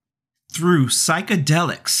Through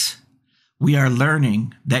psychedelics, we are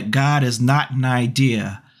learning that God is not an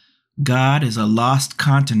idea. God is a lost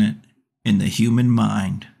continent in the human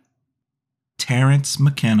mind. Terence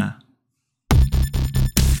McKenna.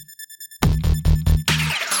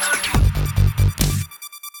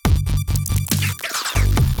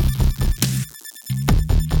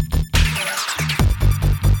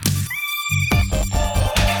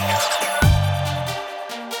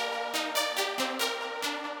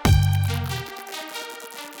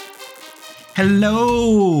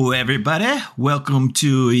 Hello, everybody. Welcome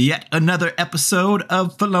to yet another episode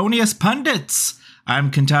of Felonious Pundits.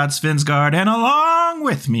 I'm Kentad Svensgaard, and along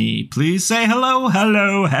with me, please say hello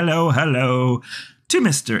to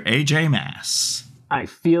Mr. AJ Mass. I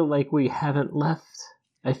feel like we haven't left.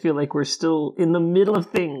 I feel like we're still in the middle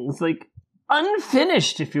of things, like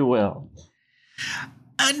unfinished, if you will.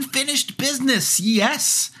 Unfinished business,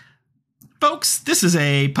 yes. Folks, this is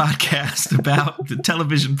a podcast about the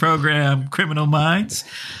television program Criminal Minds.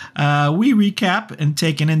 We recap and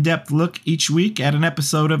take an in-depth look each week at an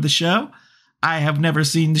episode of the show. I have never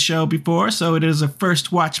seen the show before, so it is a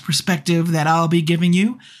first watch perspective that I'll be giving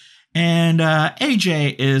you. And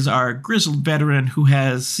AJ is our grizzled veteran who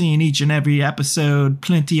has seen each and every episode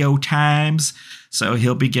plenty of times, so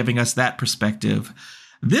he'll be giving us that perspective.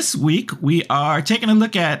 This week, we are taking a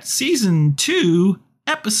look at Season 2,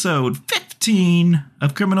 Episode 15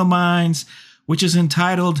 of Criminal Minds, which is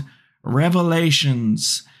entitled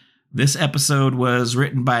Revelations. This episode was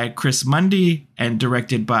written by Chris Mundy and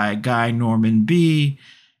directed by Guy Norman B.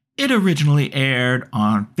 It originally aired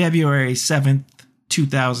on February 7th,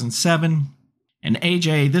 2007. And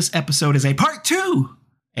AJ, this episode is a part 2,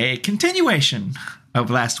 a continuation of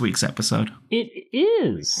last week's episode. It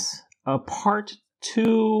is a part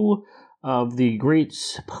 2 of the great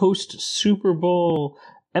post-Super Bowl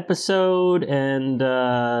episode, and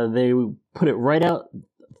they put it right out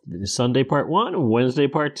Sunday part 1, Wednesday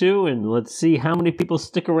part 2, and let's see how many people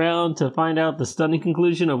stick around to find out the stunning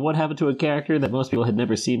conclusion of what happened to a character that most people had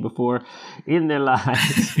never seen before in their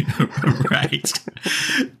lives. Right.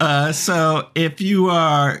 So if you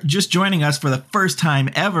are just joining us for the first time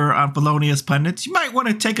ever on Felonious Pundits, you might want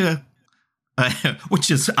to take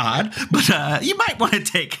which is odd, but you might want to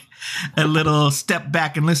take a little step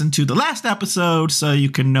back and listen to the last episode so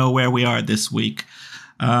you can know where we are this week.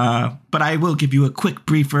 But I will give you a quick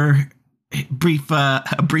briefer, AJ.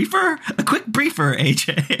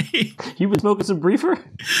 You been smoking some briefer?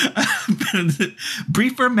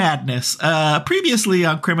 Briefer madness. Previously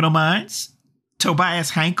on Criminal Minds,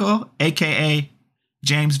 Tobias Hankel, a.k.a.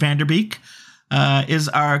 James Vanderbeek, is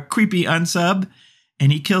our creepy unsub.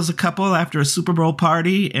 And he kills a couple after a Super Bowl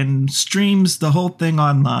party and streams the whole thing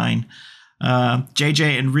online.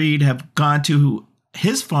 JJ and Reed have gone to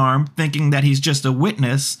his farm thinking that he's just a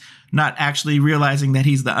witness, not actually realizing that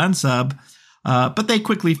he's the unsub. But they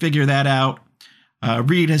quickly figure that out.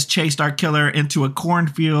 Reed has chased our killer into a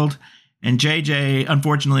cornfield, and JJ,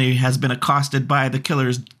 unfortunately, has been accosted by the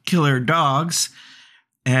killer's killer dogs.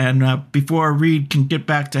 And before Reed can get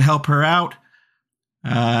back to help her out,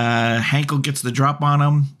 Hankel gets the drop on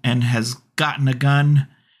him and has gotten a gun,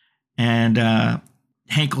 and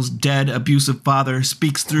Hankel's dead, abusive father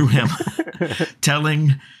speaks through him,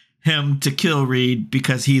 telling him to kill Reed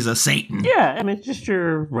because he's a Satan. Yeah, I mean, it's just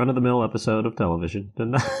your run-of-the-mill episode of television.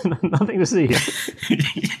 Nothing to see here.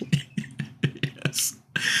 Yes.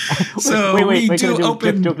 So wait, we do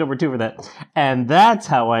open joke number 2 for that. And that's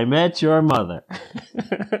how I met your mother.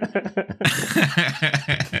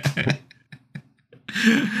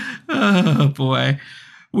 Oh, boy.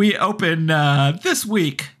 We open this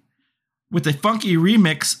week with a funky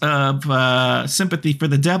remix of Sympathy for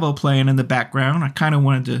the Devil playing in the background. I kind of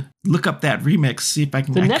wanted to look up that remix, see if I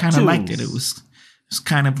can. I kind of liked it. It was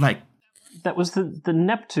kind of like. That was the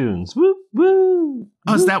Neptunes. Woo, woo.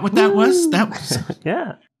 Oh, is that what that was? That was.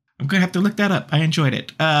 Yeah. I'm going to have to look that up. I enjoyed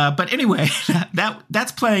it. But anyway,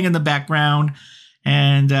 that's playing in the background.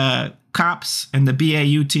 And cops and the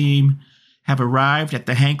BAU team have arrived at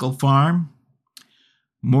the Hankel farm.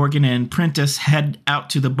 Morgan and Prentice head out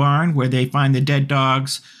to the barn where they find the dead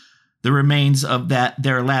dogs, the remains of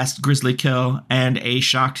their last grisly kill, and a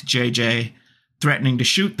shocked JJ threatening to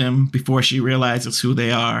shoot them before she realizes who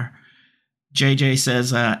they are. JJ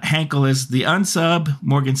says Hankel is the unsub.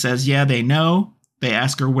 Morgan says, yeah, they know. They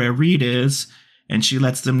ask her where Reed is, and she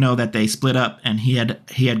lets them know that they split up and he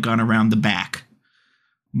had gone around the back.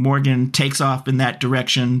 Morgan takes off in that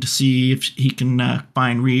direction to see if he can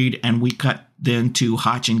find Reed, and we cut then to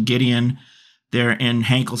Hotch and Gideon. They're in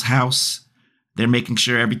Hankel's house. They're making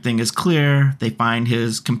sure everything is clear. They find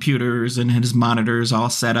his computers and his monitors all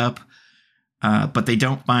set up. but they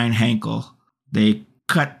don't find Hankel. We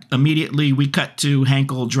cut to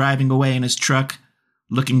Hankel driving away in his truck,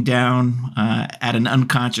 looking down at an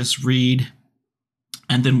unconscious Reed.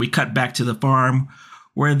 And then we cut back to the farm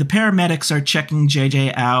where the paramedics are checking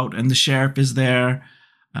JJ out and the sheriff is there.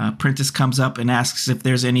 Prentice comes up and asks if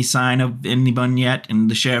there's any sign of anyone yet.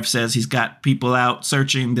 And the sheriff says he's got people out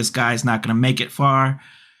searching. This guy's not going to make it far.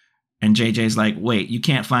 And JJ's like, wait, you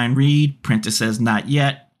can't find Reed? Prentice says, not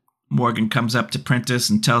yet. Morgan comes up to Prentice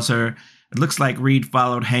and tells her it looks like Reed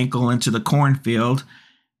followed Hankel into the cornfield.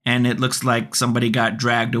 And it looks like somebody got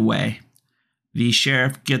dragged away. The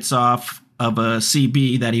sheriff gets off of a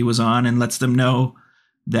CB that he was on and lets them know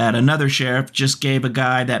that another sheriff just gave a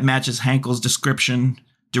guy that matches Hankel's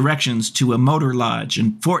directions to a motor lodge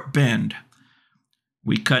in Fort Bend.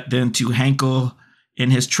 We cut then to Hankel in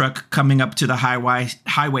his truck coming up to the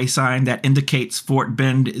highway sign that indicates Fort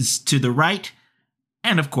Bend is to the right.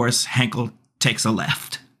 And of course, Hankel takes a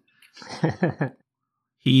left.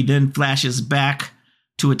 He then flashes back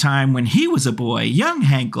to a time when he was a boy, young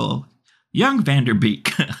Hankel, young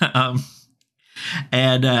Vanderbeek.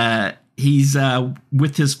 And he's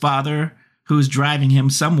with his father, who's driving him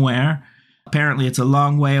somewhere. Apparently, it's a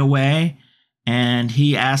long way away. And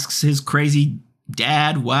he asks his crazy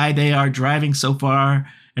dad why they are driving so far.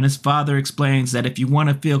 And his father explains that if you want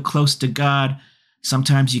to feel close to God,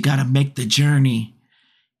 sometimes you got to make the journey.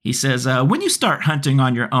 He says, when you start hunting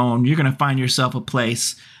on your own, you're going to find yourself a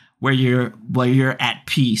place where you're at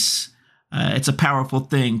peace. It's a powerful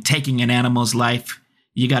thing, taking an animal's life.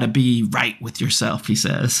 You got to be right with yourself, he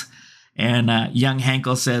says. And young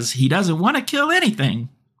Hankel says he doesn't want to kill anything.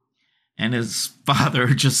 And his father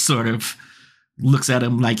just sort of looks at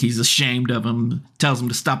him like he's ashamed of him, tells him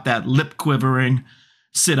to stop that lip quivering,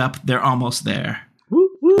 sit up, they're almost there. Woo,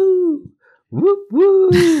 woo, woo,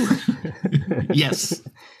 woo. Yes.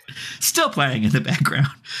 Still playing in the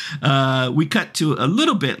background. We cut to a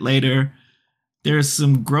little bit later. There's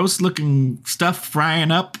some gross-looking stuff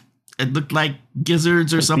frying up. It looked like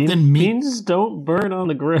gizzards or something. Beans don't burn on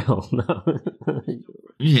the grill. No.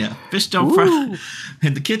 Yeah, fish don't fry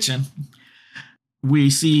in the kitchen. We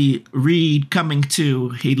see Reed coming to.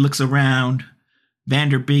 He looks around.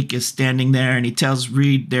 Vanderbeek is standing there, and he tells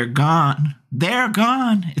Reed they're gone. They're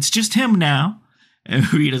gone. It's just him now.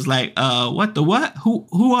 And Reed is like, what the what?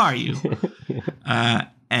 Who are you?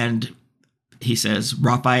 And he says,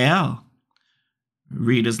 Raphael.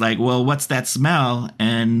 Reed is like, well, what's that smell?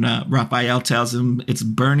 And Raphael tells him it's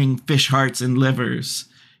burning fish hearts and livers.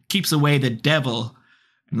 Keeps away the devil.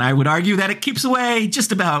 And I would argue that it keeps away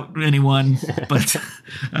just about anyone. But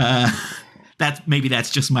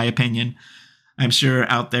that's just my opinion. I'm sure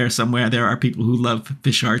out there somewhere there are people who love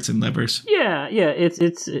fish hearts and livers. Yeah,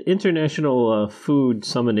 it's international food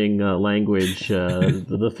summoning language.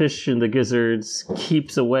 The fish and the gizzards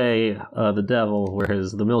keeps away the devil,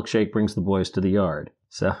 whereas the milkshake brings the boys to the yard.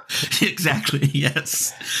 So exactly,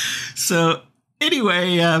 yes. So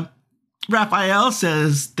anyway, Raphael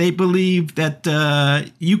says they believe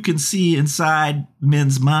that you can see inside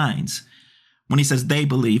men's minds. When he says they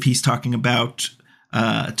believe, he's talking about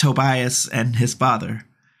Tobias and his father,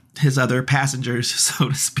 his other passengers, so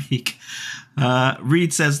to speak.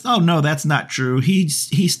 Reed says, oh, no, that's not true. He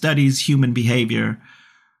studies human behavior.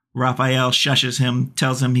 Raphael shushes him,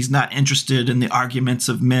 tells him he's not interested in the arguments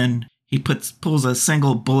of men. He pulls a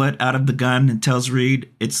single bullet out of the gun and tells Reed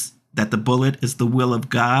that the bullet is the will of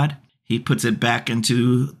God. He puts it back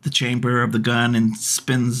into the chamber of the gun and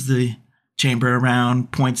spins the chamber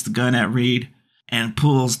around, points the gun at Reed, and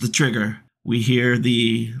pulls the trigger. We hear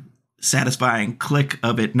the satisfying click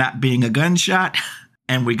of it not being a gunshot,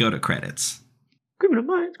 and we go to credits. Criminal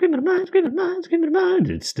Minds, Criminal Minds, Criminal Minds, Criminal Minds.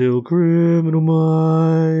 It's still Criminal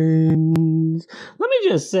Minds. Let me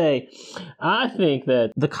just say, I think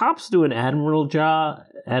that the cops do an admirable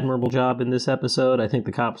job in this episode. I think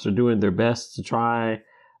the cops are doing their best to try.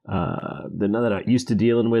 They're not used to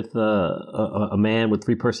dealing with a man with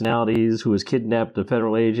 3 personalities who has kidnapped a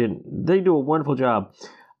federal agent. They do a wonderful job.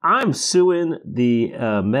 I'm suing the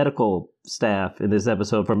medical staff in this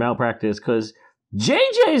episode for malpractice because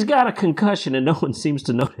JJ's got a concussion and no one seems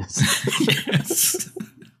to notice. Yes.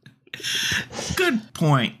 Good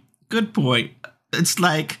point. It's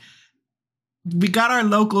like we got our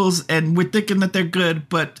locals and we're thinking that they're good,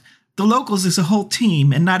 but the locals is a whole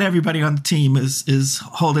team, and not everybody on the team is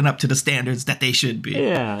holding up to the standards that they should be.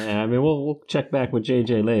 Yeah. I mean, we'll check back with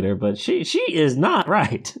JJ later, but she is not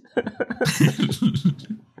right.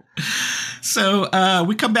 So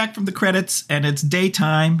we come back from the credits, and it's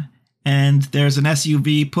daytime, and there's an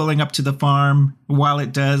SUV pulling up to the farm. While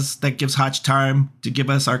it does, that gives Hotch time to give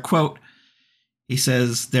us our quote. He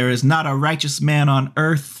says, there is not a righteous man on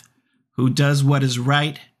earth who does what is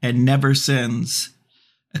right and never sins.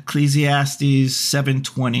 Ecclesiastes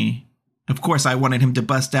 7:20. Of course, I wanted him to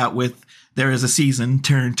bust out with, there is a season,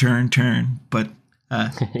 turn, turn, turn. But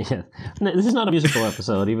yeah, this is not a musical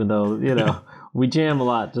episode, even though, we jam a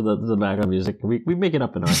lot to the background music. We make it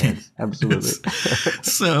up in our heads. Absolutely.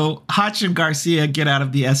 So Hotch and Garcia get out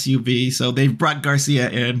of the SUV. So they've brought Garcia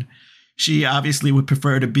in. She obviously would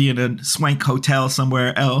prefer to be in a swank hotel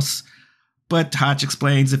somewhere else. But Hotch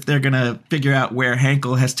explains if they're going to figure out where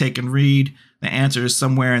Hankel has taken Reed, the answer is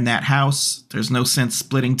somewhere in that house. There's no sense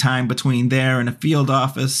splitting time between there and a field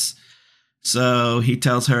office. So he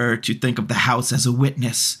tells her to think of the house as a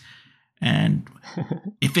witness. And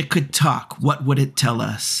if it could talk, what would it tell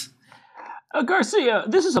us? Garcia,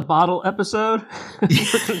 this is a bottle episode.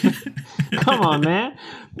 Come on, man.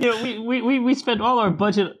 We spent all our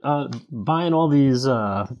budget buying all these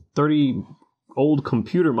 30 old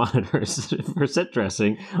computer monitors for set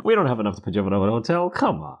dressing. We don't have enough to put you up in a hotel.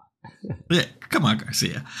 Come on. Yeah, come on,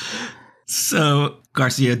 Garcia. So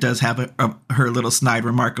Garcia does have her little snide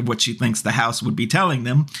remark of what she thinks the house would be telling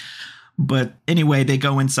them. But anyway, they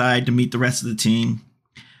go inside to meet the rest of the team.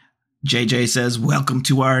 JJ says, welcome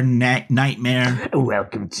to our nightmare.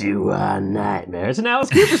 Welcome to our nightmare. It's an Alice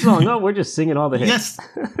Cooper song. No, we're just singing all the hits.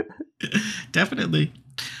 Yes, definitely.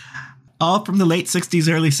 All from the late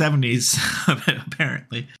 60s, early 70s,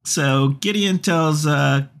 apparently. So Gideon tells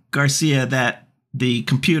Garcia that the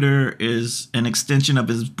computer is an extension of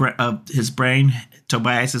his brain.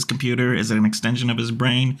 Tobias's computer is an extension of his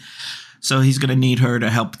brain. So he's going to need her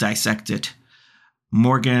to help dissect it.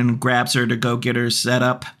 Morgan grabs her to go get her set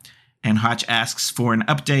up, and Hotch asks for an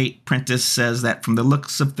update. Prentice says that from the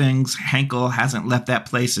looks of things, Hankel hasn't left that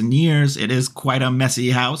place in years. It is quite a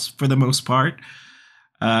messy house for the most part.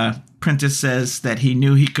 Prentice says that he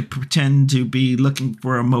knew he could pretend to be looking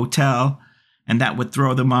for a motel, and that would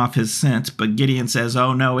throw them off his scent. But Gideon says,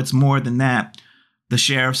 oh no, it's more than that. The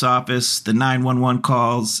sheriff's office, the 911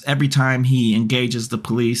 calls, every time he engages the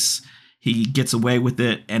police, he gets away with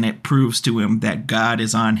it, and it proves to him that God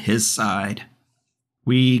is on his side.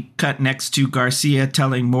 We cut next to Garcia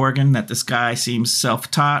telling Morgan that this guy seems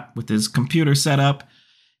self-taught with his computer setup.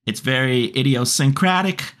 It's very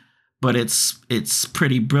idiosyncratic, but it's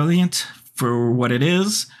pretty brilliant for what it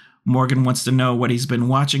is. Morgan wants to know what he's been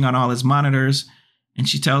watching on all his monitors, and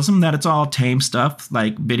she tells him that it's all tame stuff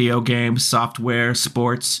like video games, software,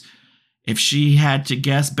 sports. If she had to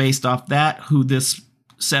guess based off that who this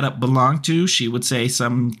setup belonged to, she would say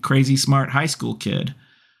some crazy smart high school kid.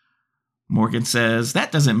 Morgan says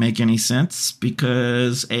that doesn't make any sense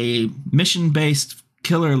because a mission-based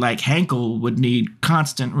killer like Hankel would need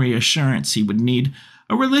constant reassurance. He would need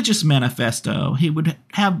a religious manifesto. He would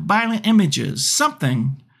have violent images,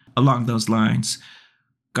 something along those lines.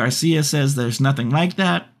 Garcia says there's nothing like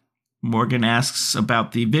that. Morgan asks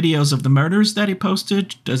about the videos of the murders that he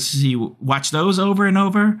posted. Does he watch those over and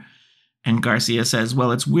over? And Garcia says,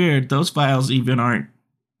 well, it's weird. Those files aren't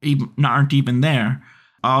even there.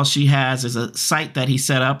 All she has is a site that he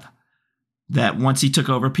set up that once he took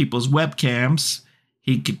over people's webcams,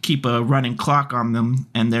 he could keep a running clock on them.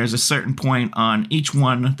 And there's a certain point on each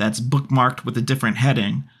one that's bookmarked with a different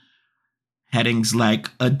heading. Headings like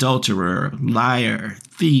adulterer, liar,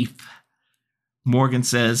 thief. Morgan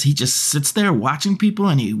says he just sits there watching people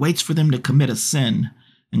and he waits for them to commit a sin.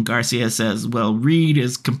 And Garcia says, well, Reed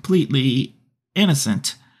is completely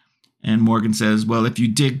innocent. And Morgan says, well, if you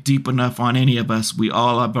dig deep enough on any of us, we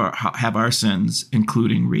all have our sins,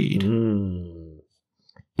 including Reed.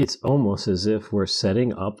 It's almost as if we're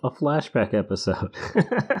setting up a flashback episode.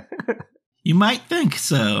 You might think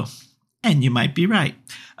so. And you might be right.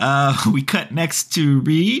 We cut next to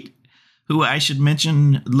Reed, who I should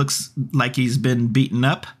mention looks like he's been beaten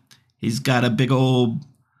up. He's got a big old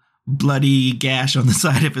bloody gash on the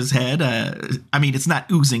side of his head. I mean, it's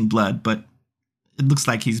not oozing blood, but it looks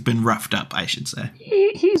like he's been roughed up, I should say.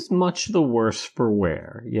 He's much the worse for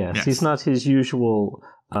wear. Yes. He's not his usual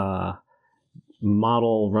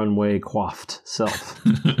model runway coiffed self.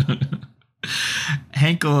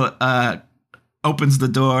 Hankel opens the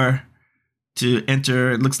door to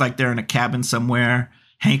enter. It looks like they're in a cabin somewhere.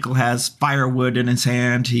 Hankel has firewood in his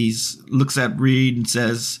hand. He looks at Reed and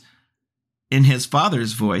says, in his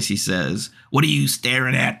father's voice, he says, what are you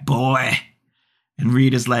staring at, boy? And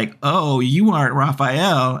Reed is like, oh, you aren't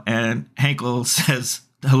Raphael. And Hankel says,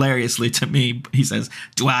 hilariously to me, he says,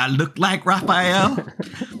 do I look like Raphael?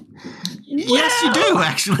 Yes, you do,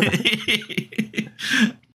 actually.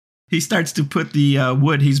 He starts to put the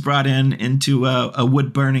wood he's brought in into a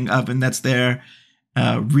wood-burning oven that's there.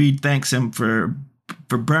 Reed thanks him for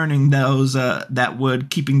for burning those that wood,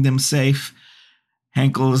 keeping them safe.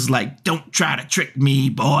 Hankel is like, "Don't try to trick me,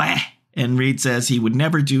 boy." And Reed says he would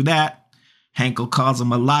never do that. Hankel calls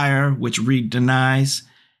him a liar, which Reed denies.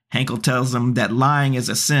 Hankel tells him that lying is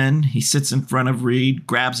a sin. He sits in front of Reed,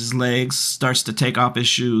 grabs his legs, starts to take off his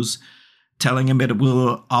shoes, telling him it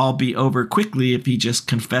will all be over quickly if he just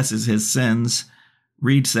confesses his sins.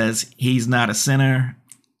 Reed says he's not a sinner,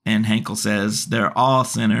 and Hankel says they're all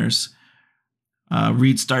sinners.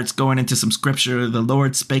 Reed starts going into some scripture. "The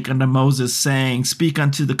Lord spake unto Moses, saying, Speak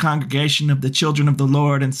unto the congregation of the children of the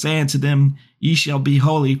Lord, and say unto them, Ye shall be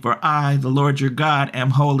holy, for I, the Lord your God, am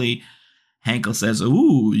holy." Hankel says,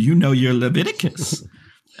 "Ooh, you know your Leviticus."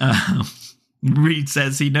 Reed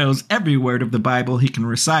says he knows every word of the Bible. He can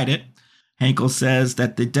recite it. Hankel says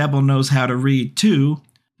that the devil knows how to read too.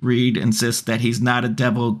 Reed insists that he's not a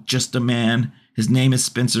devil, just a man. His name is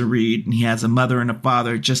Spencer Reed, and he has a mother and a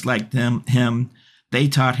father just like him. They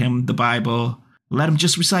taught him the Bible. Let him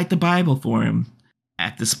just recite the Bible for him.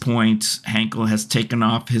 At this point, Hankel has taken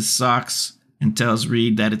off his socks and tells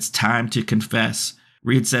Reed that it's time to confess.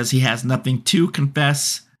 Reed says he has nothing to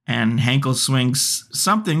confess, and Hankel swings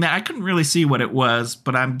something that I couldn't really see what it was,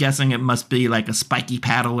 but I'm guessing it must be like a spiky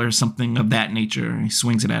paddle or something of that nature. He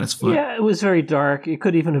swings it at his foot. Yeah, it was very dark. It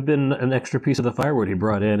could even have been an extra piece of the firewood he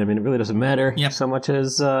brought in. I mean, it really doesn't matter so much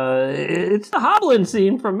as it's the Hoblin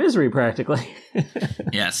scene from Misery, practically.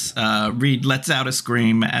 Yes, Reed lets out a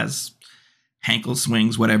scream as Hankel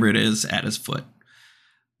swings whatever it is at his foot.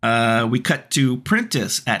 We cut to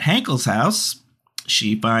Prentice at Hankel's house.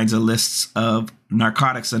 She finds a list of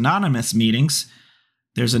Narcotics Anonymous meetings.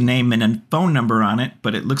 There's a name and a phone number on it,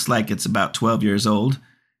 but it looks like it's about 12 years old.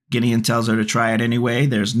 Gideon tells her to try it anyway.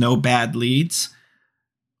 There's no bad leads.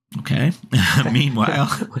 Okay.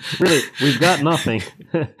 Meanwhile... Really, we've got nothing.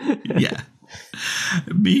 Yeah.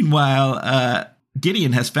 Meanwhile,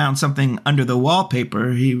 Gideon has found something under the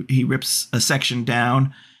wallpaper. He rips a section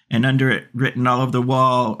down, and under it, written all over the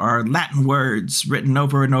wall, are Latin words written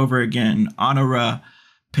over and over again. Honora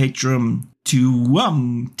patrum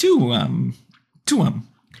tuum.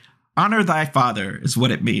 Honor thy father is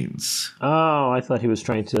what it means. Oh, I thought he was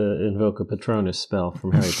trying to invoke a Patronus spell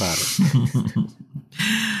from Harry Potter.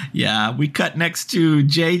 Yeah, we cut next to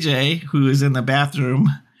JJ, who is in the bathroom.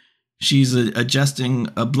 She's adjusting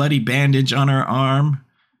a bloody bandage on her arm,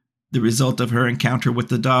 the result of her encounter with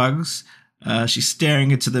the dogs. She's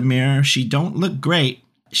staring into the mirror. She don't look great.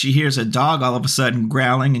 She hears a dog all of a sudden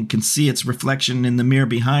growling and can see its reflection in the mirror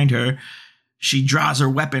behind her. She draws her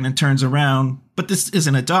weapon and turns around. But this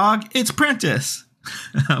isn't a dog. It's Prentice.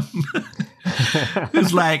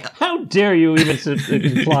 Who's like, "How dare you even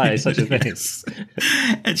imply such a thing?" Yes.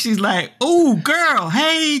 And she's like, "Oh, girl.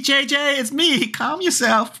 Hey, JJ, it's me. Calm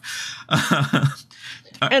yourself."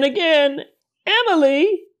 And again,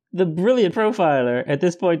 Emily, the brilliant profiler, at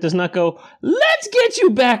this point does not go, "Let's get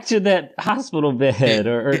you back to that hospital bed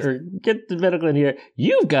or get the medical in here.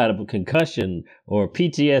 You've got a concussion or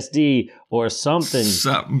PTSD or something."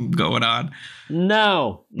 Something going on.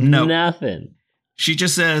 No, nothing. She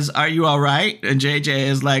just says, "Are you all right?" And JJ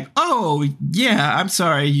is like, "Oh, yeah, I'm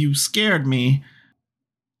sorry. You scared me."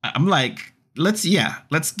 I'm like, let's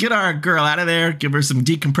get our girl out of there. Give her some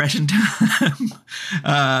decompression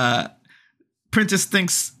time. Prentice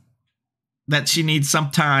thinks that she needs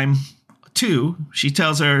some time, too. She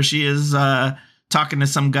tells her she is talking to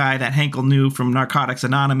some guy that Hankel knew from Narcotics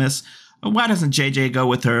Anonymous. Why doesn't JJ go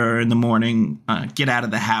with her in the morning? Get out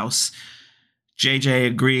of the house. JJ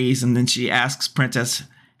agrees, and then she asks Prentice,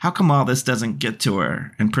 how come all this doesn't get to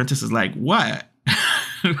her? And Prentice is like, what?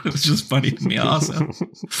 It was just funny to me also.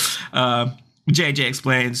 JJ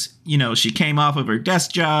explains, she came off of her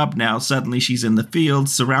desk job. Now suddenly she's in the field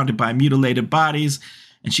surrounded by mutilated bodies,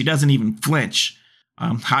 and she doesn't even flinch.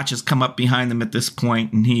 Hotch has come up behind them at this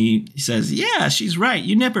point, and he says, yeah, she's right.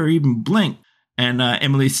 You never even blink. And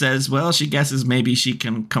Emily says, well, she guesses maybe she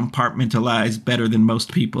can compartmentalize better than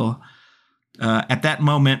most people. At that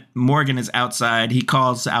moment, Morgan is outside. He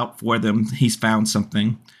calls out for them. He's found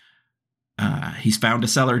something. He's found a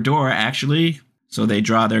cellar door, actually. So they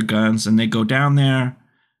draw their guns and they go down there.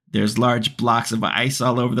 There's large blocks of ice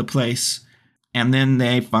all over the place. And then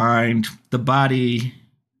they find the body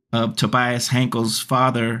of Tobias Hankel's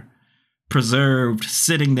father preserved,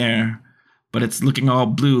 sitting there. But it's looking all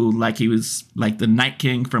blue, like he was like the Night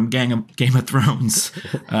King from Game of Thrones.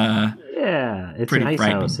 Yeah, it's an ice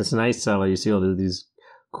house. It's an ice cellar. You see all these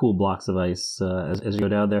cool blocks of ice as you go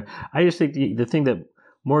down there. I just think the thing that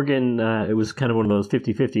Morgan, it was kind of one of those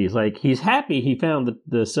 50-50s. Like, he's happy he found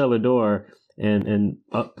the cellar door and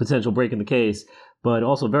potential break in the case, but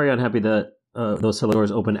also very unhappy that those cellar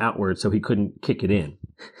doors open outward, so he couldn't kick it in.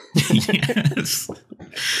 Yes.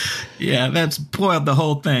 Yeah, that spoiled the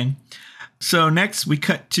whole thing. So next we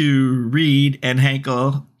cut to Reed and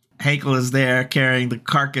Hankel. Hankel is there carrying the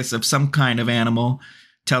carcass of some kind of animal,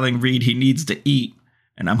 telling Reed he needs to eat.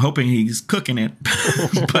 And I'm hoping he's cooking it.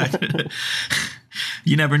 But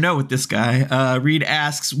you never know with this guy. Reed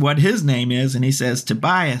asks what his name is, and he says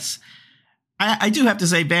Tobias. I do have to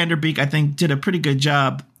say Vanderbeek, I think, did a pretty good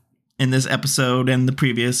job in this episode and the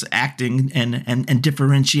previous, acting and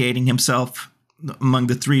differentiating himself among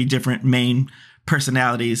the three different main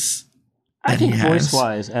personalities. I think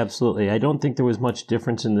voice-wise, absolutely. I don't think there was much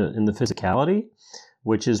difference in the physicality,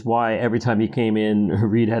 which is why every time he came in,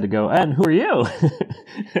 Reed had to go, and who are you?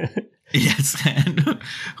 Yes, and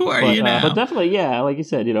who are you now? But definitely, yeah, like you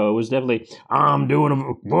said, it was definitely, I'm doing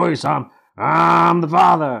a voice, I'm the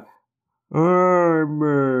father. I'm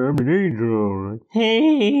an angel.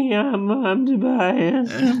 Hey, I'm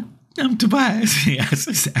Tobias. I'm Tobias. Yes,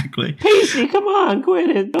 exactly. Pacey, come on, quit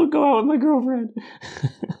it. Don't go out with my girlfriend.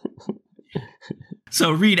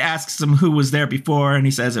 So Reed asks him who was there before, and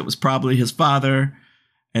he says it was probably his father.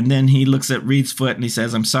 And then he looks at Reed's foot and he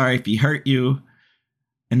says, I'm sorry if he hurt you.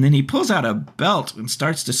 And then he pulls out a belt and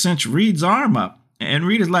starts to cinch Reed's arm up. And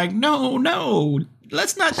Reed is like, no,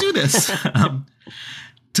 let's not do this.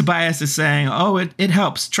 Tobias is saying, oh, it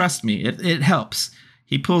helps. Trust me, it helps.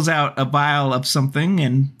 He pulls out a vial of something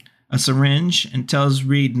and a syringe and tells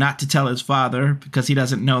Reed not to tell his father because he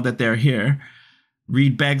doesn't know that they're here.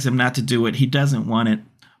 Reed begs him not to do it. He doesn't want it,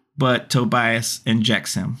 but Tobias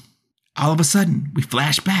injects him. All of a sudden, we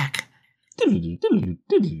flash back.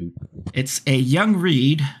 It's a young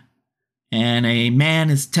Reed, and a man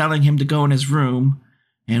is telling him to go in his room,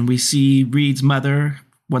 and we see Reed's mother,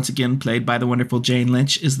 once again played by the wonderful Jane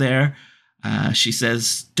Lynch, is there. She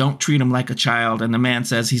says, don't treat him like a child, and the man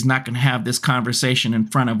says he's not going to have this conversation in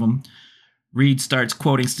front of him. Reed starts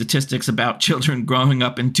quoting statistics about children growing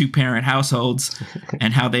up in two-parent households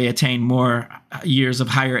and how they attain more years of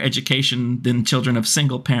higher education than children of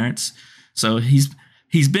single parents. So he's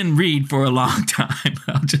been Reed for a long time,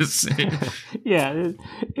 I'll just say. Yeah,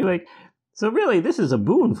 so really, this is a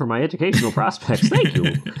boon for my educational prospects. Thank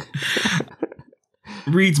you.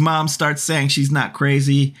 Reed's mom starts saying she's not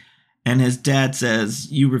crazy, and his dad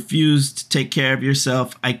says, you refuse to take care of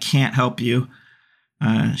yourself. I can't help you.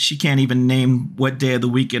 She can't even name what day of the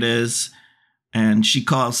week it is, and she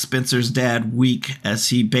calls Spencer's dad weak as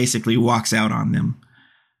he basically walks out on them.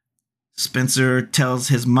 Spencer tells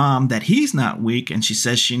his mom that he's not weak, and she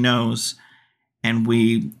says she knows, and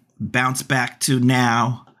we bounce back to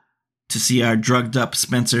now to see our drugged up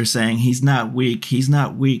Spencer saying he's not weak, he's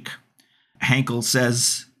not weak. Hankel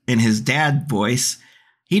says in his dad voice,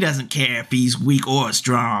 he doesn't care if he's weak or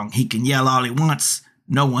strong. He can yell all he wants.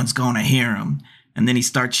 No one's going to hear him. And then he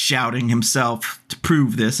starts shouting himself to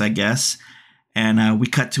prove this, I guess. And we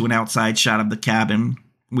cut to an outside shot of the cabin.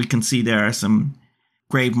 We can see there are some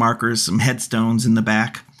grave markers, some headstones in the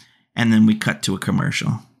back. And then we cut to a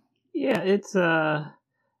commercial. Yeah, it's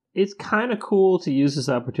kind of cool to use this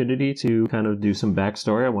opportunity to kind of do some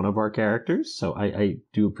backstory on one of our characters. So I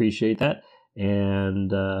do appreciate that.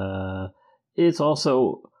 And it's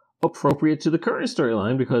also appropriate to the current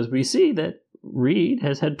storyline because we see that Reed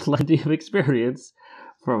has had plenty of experience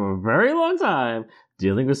from a very long time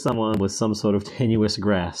dealing with someone with some sort of tenuous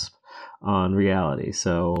grasp on reality.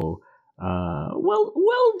 So,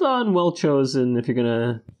 well done, well chosen. If you're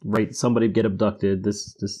gonna write somebody get abducted,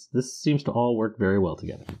 this seems to all work very well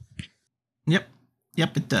together. Yep,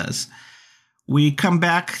 it does. We come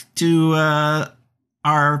back to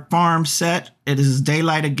our farm set. It is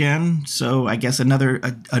daylight again, so I guess another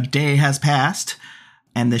a day has passed.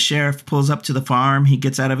 And the sheriff pulls up to the farm. He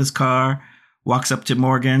gets out of his car, walks up to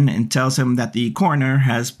Morgan, and tells him that the coroner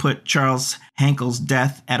has put Charles Hankel's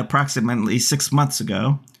death at approximately 6 months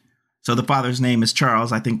ago. So the father's name is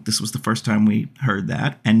Charles. I think this was the first time we heard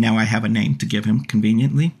that. And now I have a name to give him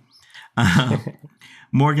conveniently.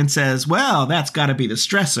 Morgan says, well, that's got to be the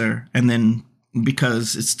stressor. And then,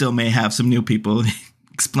 because it still may have some new people, he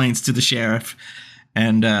explains to the sheriff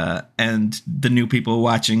and the new people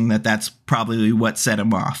watching that that's probably what set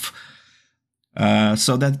him off.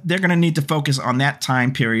 So that they're going to need to focus on that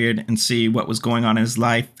time period and see what was going on in his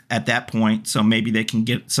life at that point. So maybe they can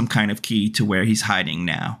get some kind of key to where he's hiding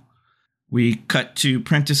now. We cut to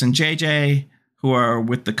Prentice and JJ, who are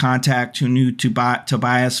with the contact who knew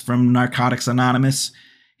Tobias from Narcotics Anonymous.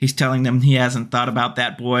 He's telling them he hasn't thought about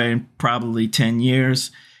that boy in probably 10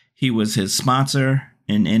 years. He was his sponsor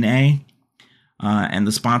in NA. And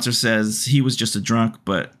the sponsor says he was just a drunk,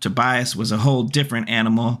 but Tobias was a whole different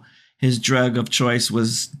animal. His drug of choice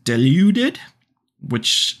was Diluted,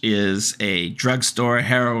 which is a drugstore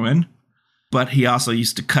heroin, but he also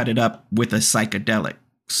used to cut it up with a psychedelic.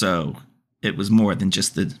 So it was more than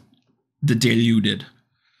just the Diluted.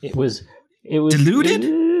 It was Diluted?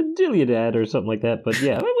 Diluted or something like that. But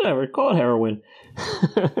yeah, whatever. Call it heroin.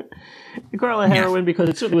 Call it heroin because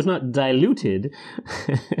it certainly was not diluted.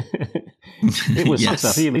 It was some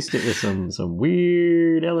stuff. He mixed it with some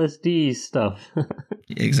weird LSD stuff.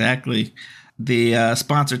 Exactly. The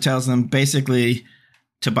sponsor tells them basically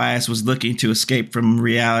Tobias was looking to escape from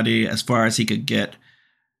reality as far as he could get.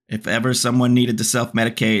 If ever someone needed to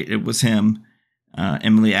self-medicate, it was him.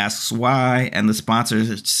 Emily asks why, and the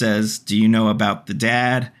sponsor says, "Do you know about the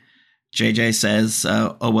dad?" JJ says,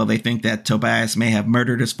 well, they think that Tobias may have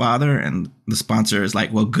murdered his father, and the sponsor is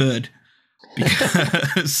like, well, good.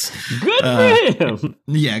 Because good for him.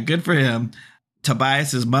 Yeah, good for him.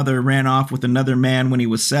 Tobias's mother ran off with another man when he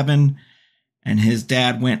was 7, and his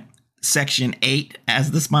dad went Section 8,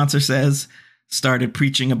 as the sponsor says, started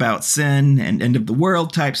preaching about sin and end of the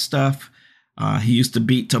world type stuff. He used to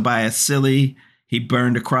beat Tobias silly. He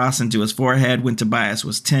burned a cross into his forehead when Tobias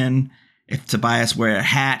was 10. If Tobias wore a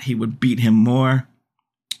hat, he would beat him more.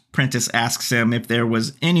 Prentice asks him if there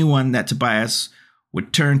was anyone that Tobias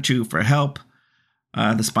would turn to for help.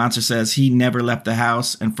 The sponsor says he never left the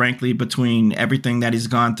house, and frankly, between everything that he's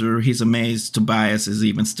gone through, he's amazed Tobias is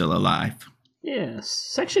even still alive. Yes,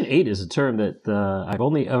 Section 8 is a term that I've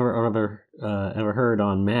only ever heard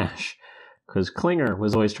on MASH, because Klinger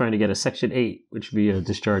was always trying to get a Section 8, which would be a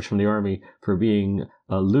discharge from the Army for being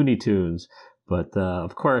Looney Tunes. But,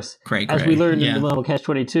 of course, as we learned in the level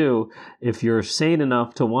Catch-22, if you're sane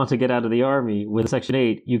enough to want to get out of the Army with Section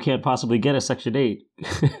 8, you can't possibly get a Section 8.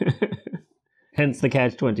 Hence the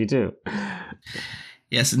Catch-22.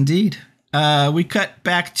 Yes, indeed. We cut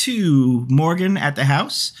back to Morgan at the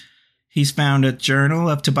house. He's found a journal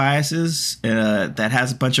of Tobias's that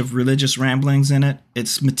has a bunch of religious ramblings in it.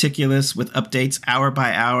 It's meticulous with updates hour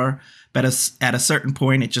by hour, but at a certain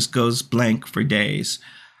point, it just goes blank for days.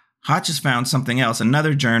 Hotch has found something else,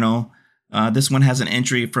 another journal. This one has an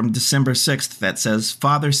entry from December 6th that says,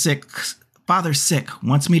 Father sick,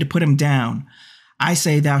 wants me to put him down. I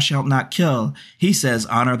say thou shalt not kill. He says,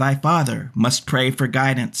 honor thy father, must pray for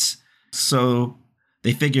guidance. So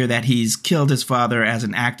they figure that he's killed his father as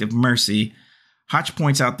an act of mercy. Hotch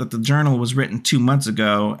points out that the journal was written 2 months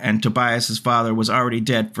ago, and Tobias's father was already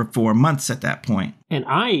dead for 4 months at that point. And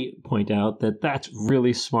I point out that that's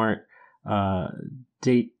really smart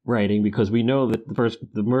date writing, because we know that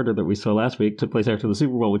the murder that we saw last week took place after the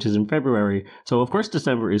Super Bowl, which is in February. So of course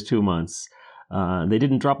December is 2 months. They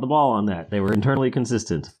didn't drop the ball on that. They were internally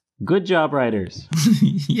consistent. Good job, writers.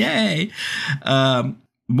 Yay.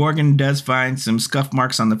 Morgan does find some scuff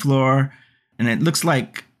marks on the floor, and it looks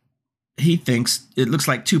like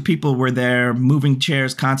two people were there moving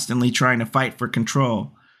chairs constantly trying to fight for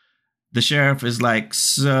control. The sheriff is like,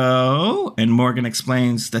 so? And Morgan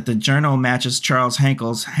explains that the journal matches Charles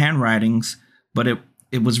Hankel's handwritings, but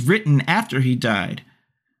it was written after he died.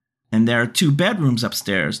 And there are 2 bedrooms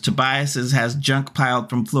upstairs. Tobias's has junk piled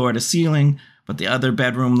from floor to ceiling, but the other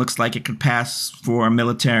bedroom looks like it could pass for a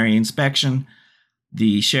military inspection.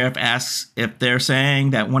 The sheriff asks if they're saying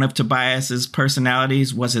that one of Tobias's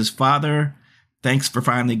personalities was his father. Thanks for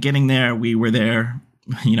finally getting there. We were there,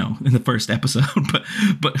 in the first episode,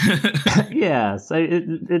 but yes,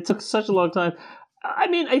 it took such a long time. I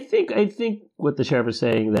mean, I think what the sheriff is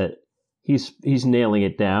saying, that he's nailing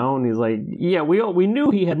it down. He's like, yeah, we knew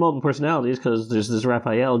he had multiple personalities because there's this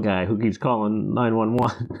Raphael guy who keeps calling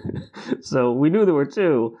 911. So we knew there were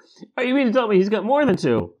 2. Oh, you mean to tell me he's got more than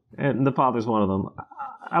 2? And the father's one of them.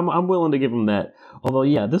 I'm willing to give him that. Although,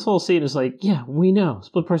 yeah, this whole scene is like, yeah, we know,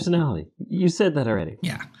 split personality. You said that already.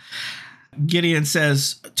 Yeah. Gideon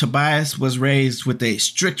says Tobias was raised with a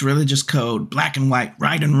strict religious code, black and white,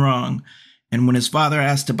 right and wrong. And when his father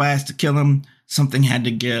asked Tobias to kill him, something had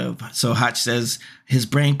to give. So Hotch says his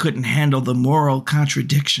brain couldn't handle the moral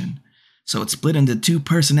contradiction. So it split into 2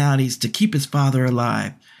 personalities to keep his father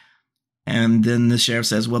alive. And then the sheriff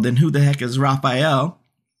says, well, then who the heck is Raphael?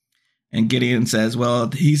 And Gideon says, well,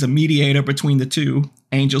 he's a mediator between the 2.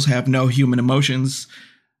 Angels have no human emotions.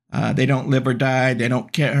 They don't live or die. They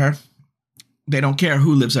don't care. They don't care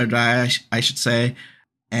who lives or dies, I should say.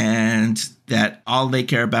 And that all they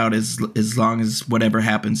care about is as long as whatever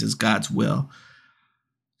happens is God's will.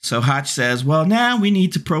 So Hotch says, well, now we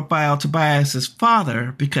need to profile Tobias's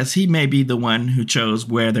father because he may be the one who chose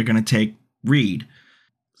where they're going to take Reed.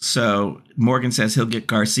 So Morgan says he'll get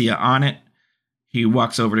Garcia on it. He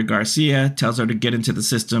walks over to Garcia, tells her to get into the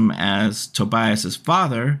system as Tobias's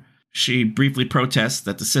father. She briefly protests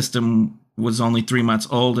that the system was only 3 months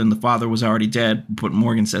old and the father was already dead, but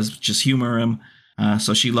Morgan says just humor him.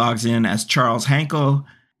 So she logs in as Charles Hankel,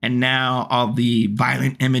 and now all the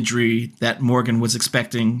violent imagery that Morgan was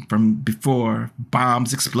expecting from before,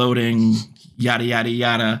 bombs exploding, yada, yada,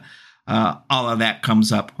 yada, all of that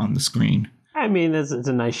comes up on the screen. I mean, it's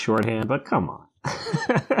a nice shorthand, but come on.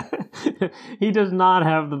 He does not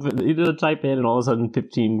have he doesn't type in and all of a sudden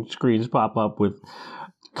 15 screens pop up with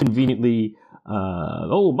conveniently,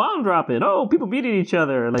 bomb dropping, people beating each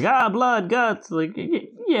other, like, blood, guts, like,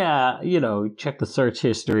 yeah, check the search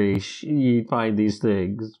history, you find these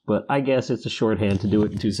things, but I guess it's a shorthand to do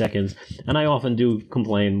it in 2 seconds, and I often do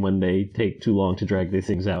complain when they take too long to drag these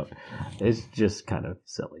things out. It's just kind of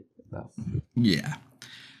silly. No. Yeah.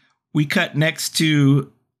 We cut next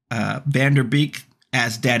to Vanderbeek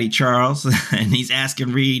as Daddy Charles, and he's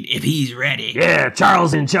asking Reed if he's ready. Yeah,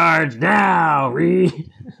 Charles in charge now, Reed.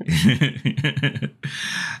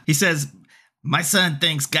 He says, my son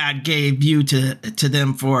thinks God gave you to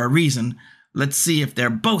them for a reason. Let's see if they're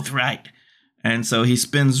both right. And so he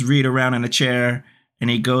spins Reed around in a chair, and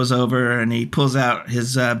he goes over and he pulls out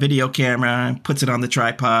his video camera and puts it on the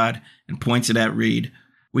tripod and points it at Reed.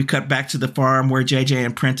 We cut back to the farm where JJ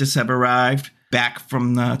and Prentice have arrived, back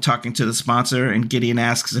from talking to the sponsor, and Gideon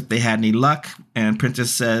asks if they had any luck, and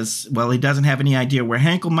Prentice says, well, he doesn't have any idea where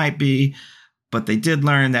Hankel might be, but they did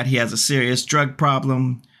learn that he has a serious drug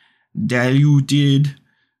problem. Dalu did.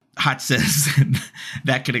 Hotch says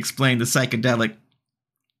that could explain the psychotic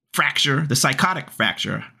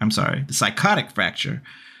fracture.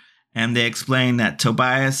 And they explain that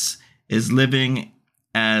Tobias is living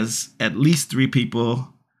as at least 3 people.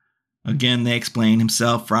 Again, they explain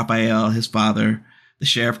himself, Raphael, his father. The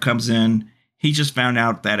sheriff comes in. He just found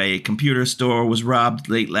out that a computer store was robbed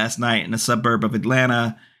late last night in a suburb of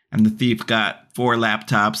Atlanta, and the thief got 4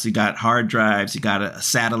 laptops. He got hard drives. He got a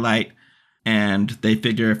satellite. And they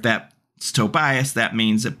figure if that's Tobias, that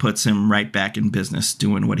means it puts him right back in business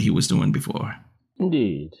doing what he was doing before.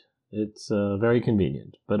 Indeed. It's very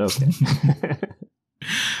convenient, but okay.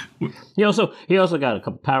 He also got a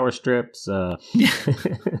couple power strips.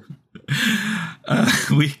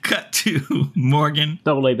 We cut to Morgan.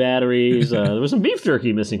 AA batteries. There was some beef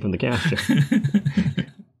jerky missing from the counter.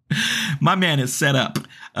 My man is set up.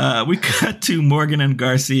 We cut to Morgan and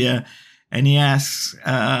Garcia, and he asks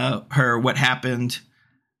her what happened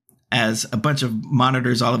as a bunch of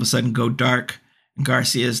monitors all of a sudden go dark. And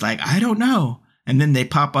Garcia's like, I don't know. And then they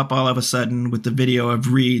pop up all of a sudden with the video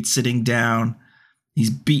of Reed sitting down. He's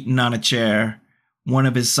beaten on a chair. One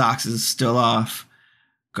of his socks is still off.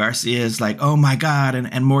 Garcia is like, oh my God.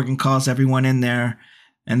 And Morgan calls everyone in there,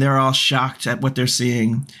 and they're all shocked at what they're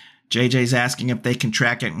seeing. JJ's asking if they can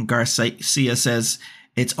track it, and Garcia says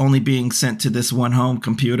it's only being sent to this one home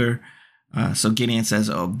computer. So Gideon says,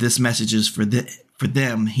 oh, this message is for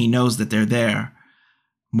them. He knows that they're there.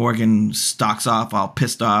 Morgan stalks off, all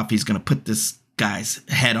pissed off. He's going to put this guy's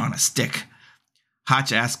head on a stick.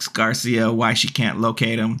 Hotch asks Garcia why she can't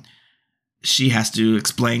locate him. She has to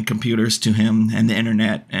explain computers to him and the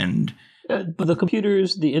internet. And but the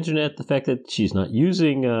computers, the internet, the fact that she's not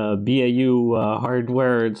using BAU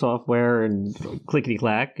hardware and software and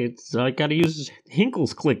clickety-clack, it's I got to use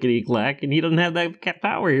Hinkle's clickety-clack, and he doesn't have that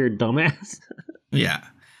power here, dumbass. Yeah.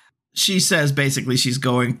 She says basically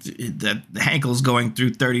that Hankel's going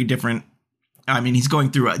through 30 different... he's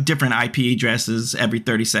going through different IP addresses every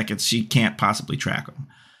 30 seconds. She can't possibly track them.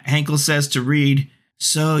 Hankel says to Reed,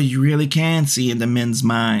 so you really can see into men's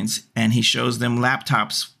minds. And he shows them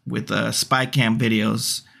laptops with spy cam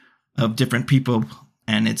videos of different people,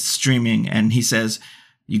 and it's streaming. And he says,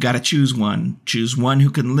 you got to choose one. Choose one who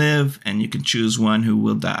can live, and you can choose one who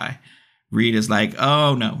will die. Reed is like,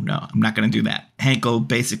 oh, no, I'm not going to do that. Hankel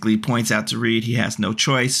basically points out to Reed he has no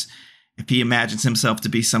choice. If he imagines himself to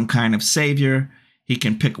be some kind of savior, he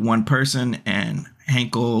can pick one person, and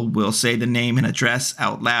Hankel will say the name and address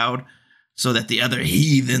out loud so that the other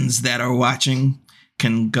heathens that are watching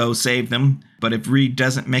can go save them. But if Reed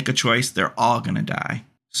doesn't make a choice, they're all going to die.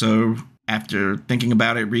 So after thinking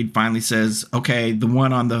about it, Reed finally says, okay, the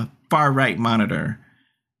one on the far right monitor.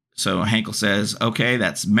 So Hankel says, okay,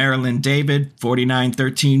 that's Marilyn David,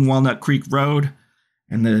 4913 Walnut Creek Road.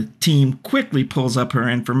 And the team quickly pulls up her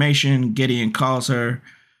information. Gideon calls her,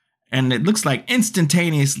 and it looks like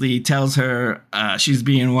instantaneously tells her she's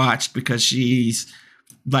being watched, because she's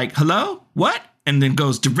like, hello? What? And then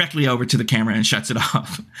goes directly over to the camera and shuts it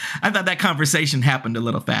off. I thought that conversation happened a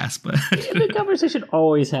little fast, but... The conversation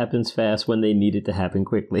always happens fast when they need it to happen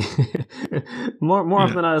quickly. More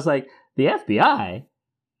often than I was like, the FBI?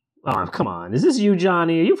 Oh, come on. Is this you,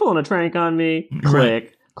 Johnny? Are you pulling a prank on me? Right.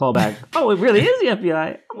 Click. Call back. Oh, it really is the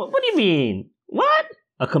FBI. What do you mean? What?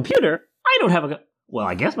 A computer? I don't have a... Well,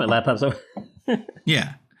 I guess my laptop's over.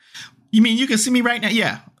 Yeah. You mean you can see me right now?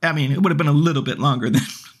 Yeah. I mean, it would have been a little bit longer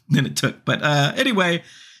than it took. But anyway,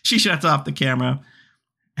 she shuts off the camera.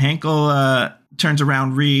 Henkel turns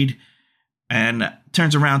around Reed and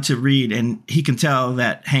he can tell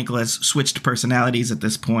that Henkel has switched personalities at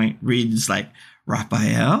this point. Reed's like,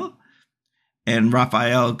 Raphael? And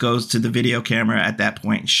Raphael goes to the video camera at that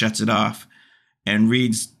point and shuts it off. And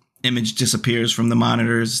Reed's image disappears from the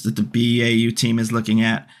monitors that the BAU team is looking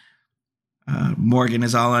at. Morgan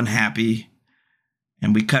is all unhappy.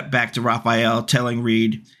 And we cut back to Raphael telling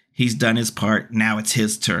Reed he's done his part. Now it's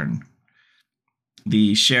his turn.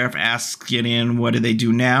 The sheriff asks Gideon, what do they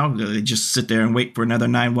do now? Do they just sit there and wait for another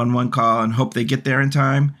 911 call and hope they get there in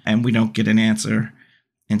time? And we don't get an answer.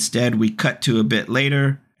 Instead, we cut to a bit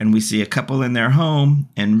later, and we see a couple in their home,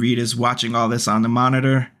 and Reed is watching all this on the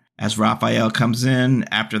monitor as Raphael comes in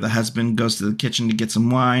after the husband goes to the kitchen to get some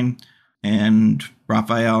wine. And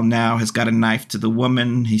Raphael now has got a knife to the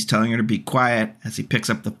woman. He's telling her to be quiet as he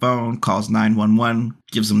picks up the phone, calls 911,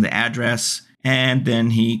 gives them the address, and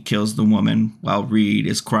then he kills the woman while Reed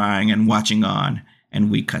is crying and watching on,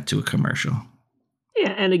 and we cut to a commercial.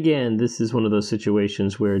 Yeah, and again, this is one of those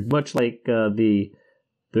situations where, much like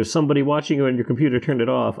there's somebody watching you on your computer, turn it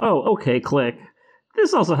off. Oh, okay, click.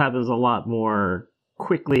 This also happens a lot more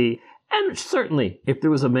quickly. And certainly, if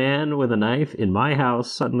there was a man with a knife in my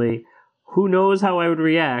house, suddenly, who knows how I would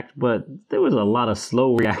react, but there was a lot of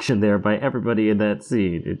slow reaction there by everybody in that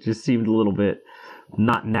scene. It just seemed a little bit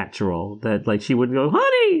not natural that, like, she would go,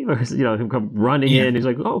 honey, or, him come running in. He's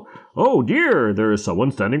like, oh dear, there's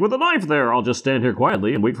someone standing with a knife there. I'll just stand here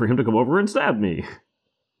quietly and wait for him to come over and stab me.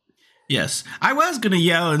 Yes, I was going to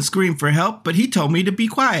yell and scream for help, but he told me to be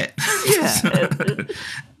quiet. Yeah.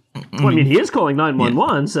 Well, I mean, he is calling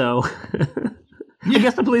 911, so I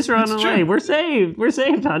guess the police are on the way. We're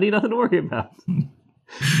saved, honey. Nothing to worry about.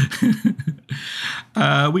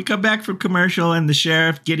 We come back from commercial, and the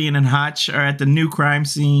sheriff, Gideon, and Hotch are at the new crime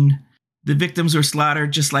scene. The victims were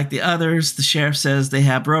slaughtered just like the others. The sheriff says they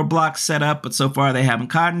have roadblocks set up, but so far they haven't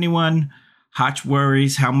caught anyone. Hotch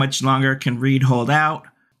worries how much longer can Reed hold out.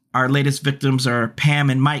 Our latest victims are Pam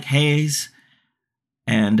and Mike Hayes,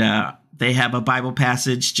 and they have a Bible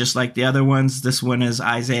passage just like the other ones. This one is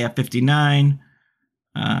Isaiah 59.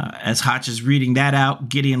 As Hotch is reading that out,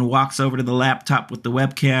 Gideon walks over to the laptop with the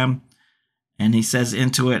webcam, and he says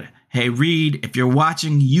into it, hey, Reed, if you're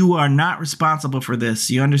watching, you are not responsible for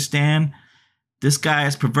this. You understand? This guy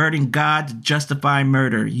is perverting God to justify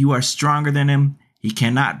murder. You are stronger than him. He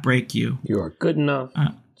cannot break you. You are good enough,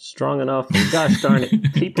 strong enough, and gosh darn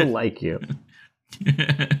it, people like you.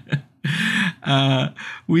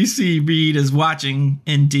 We see Reed is watching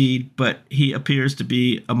indeed, but he appears to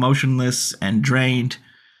be emotionless and drained.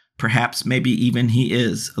 Perhaps maybe even he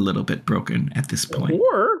is a little bit broken at this point.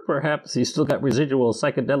 Or perhaps he's still got residual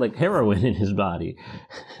psychedelic heroin in his body.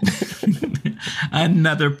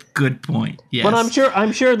 Another good point. Yes. But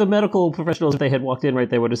I'm sure the medical professionals, if they had walked in right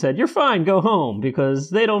there, would have said, you're fine, go home,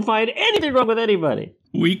 because they don't find anything wrong with anybody.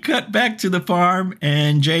 We cut back to the farm,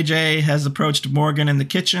 and JJ has approached Morgan in the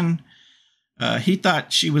kitchen. He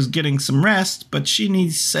thought she was getting some rest, but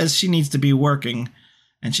says she needs to be working.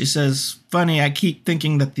 And she says, funny, I keep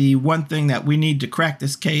thinking that the one thing that we need to crack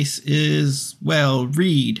this case is, well,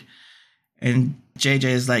 Reed. And JJ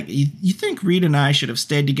is like, you think Reed and I should have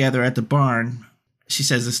stayed together at the barn? She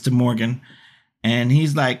says this to Morgan. And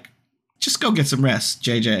he's like, just go get some rest,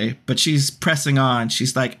 JJ. But she's pressing on.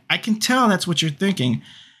 She's like, I can tell that's what you're thinking.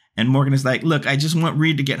 And Morgan is like, look, I just want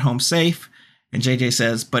Reed to get home safe. And JJ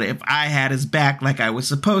says, but if I had his back like I was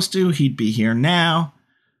supposed to, he'd be here now.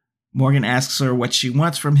 Morgan asks her what she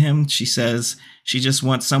wants from him. She says she just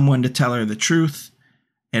wants someone to tell her the truth.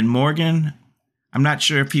 And Morgan, I'm not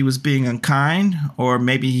sure if he was being unkind or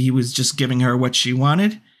maybe he was just giving her what she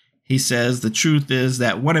wanted. He says the truth is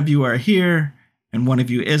that one of you are here and one of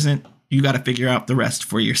you isn't. You got to figure out the rest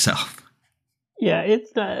for yourself. Yeah,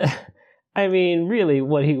 it's not... I mean, really,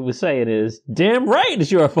 what he was saying is, damn right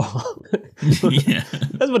it's your fault. Yeah.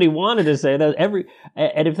 That's what he wanted to say.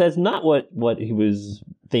 And if that's not what he was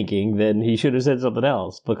thinking, then he should have said something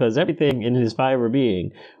else, because everything in his fiber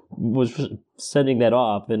being was sending that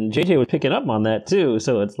off, and JJ was picking up on that too.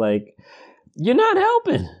 So it's like, you're not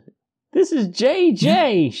helping. This is JJ.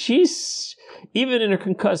 Yeah. She's, even in her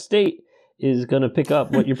concussed state, is going to pick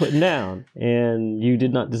up what you're putting down, and you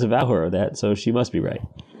did not disavow her of that, so she must be right.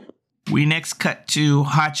 We next cut to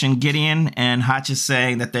Hotch and Gideon, and Hotch is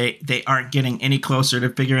saying that they aren't getting any closer to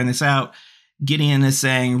figuring this out. Gideon is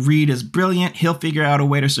saying Reed is brilliant. He'll figure out a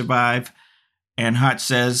way to survive. And Hotch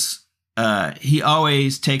says he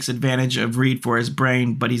always takes advantage of Reed for his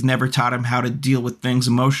brain, but he's never taught him how to deal with things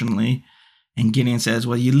emotionally. And Gideon says,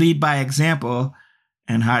 well, you lead by example.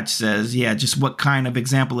 And Hotch says, yeah, just what kind of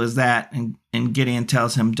example is that? And Gideon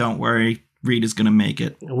tells him, don't worry, Reed is going to make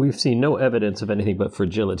it. We've seen no evidence of anything but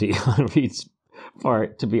fragility on Reed's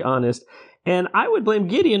part, to be honest. And I would blame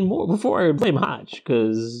Gideon more before I would blame Hotch,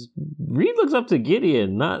 because Reed looks up to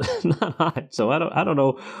Gideon, not Hotch. So I don't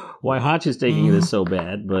know why Hotch is taking this so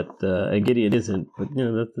bad, but and Gideon isn't. But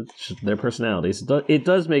that's their personalities. It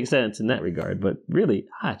does make sense in that regard. But really,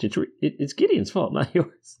 Hotch, it's Gideon's fault, not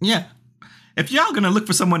yours. Yeah. If y'all gonna look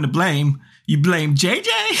for someone to blame, you blame JJ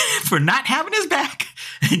for not having his back,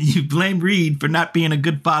 and you blame Reed for not being a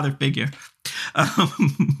good father figure.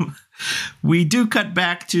 We do cut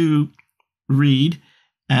back to Reed,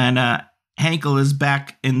 and Hankel is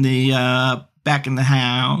back in the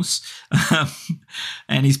house,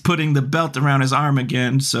 and he's putting the belt around his arm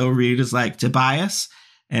again. So Reed is like, Tobias,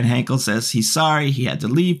 and Hankel says he's sorry, he had to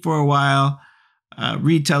leave for a while.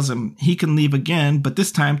 Reed tells him he can leave again, but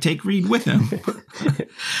this time take Reed with him.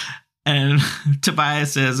 And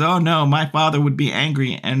Tobias says, oh no, my father would be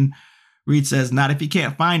angry. And Reed says, not if he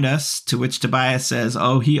can't find us. To which Tobias says,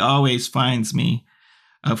 oh, he always finds me.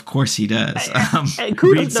 Of course he does.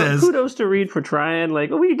 Kudos to Reed for trying.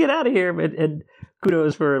 Like, we can get out of here, and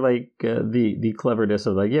kudos for like the cleverness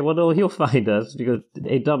of like, yeah, well, no, he'll find us because,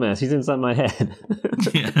 hey, dumbass, he's inside my head.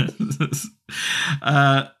 Yes.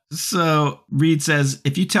 So Reed says,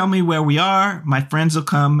 if you tell me where we are, my friends will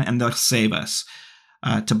come and they'll save us.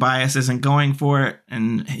 Tobias isn't going for it,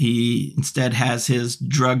 and he instead has his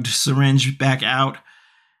drugged syringe back out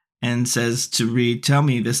and says to Reed, tell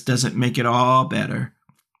me this doesn't make it all better.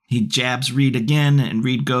 He jabs Reed again, and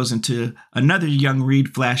Reed goes into another young Reed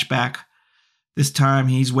flashback. This time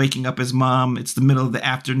he's waking up his mom. It's the middle of the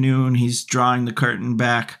afternoon. He's drawing the curtain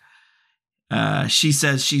back. She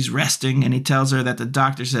says she's resting, and he tells her that the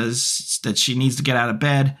doctor says that she needs to get out of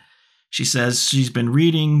bed. She says she's been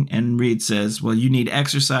reading, and Reed says, well, you need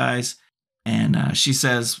exercise. And she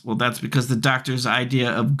says, well, that's because the doctor's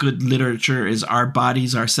idea of good literature is our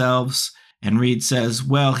bodies ourselves. And Reed says,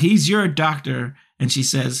 well, he's your doctor. And she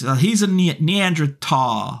says, well, he's a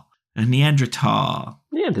Neanderthal. A Neanderthal.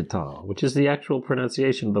 Neanderthal, which is the actual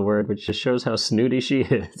pronunciation of the word, which just shows how snooty she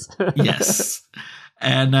is. Yes.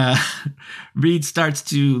 And Reed starts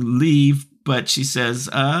to leave, but she says,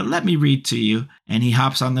 let me read to you. And he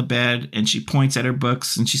hops on the bed, and she points at her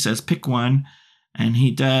books, and she says, pick one. And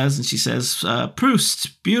he does, and she says,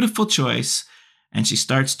 Proust, beautiful choice. And she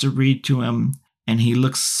starts to read to him, and he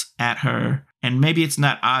looks at her. And maybe it's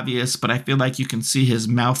not obvious, but I feel like you can see his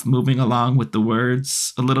mouth moving along with the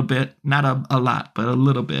words a little bit. Not a lot, but a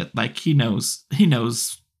little bit. Like he knows.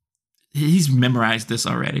 He's memorized this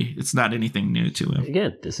already. It's not anything new to him.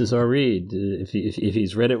 Again, this is our Reed. If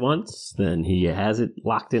he's read it once, then he has it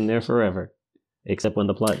locked in there forever. Except when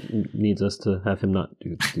the plot needs us to have him not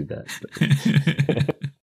do that.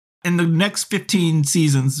 In the next 15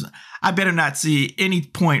 seasons, I better not see any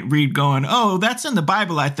point Reed going, oh, that's in the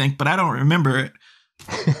Bible, I think, but I don't remember it.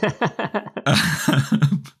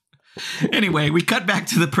 Anyway, we cut back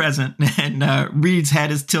to the present, and Reed's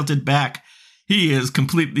head is tilted back. He is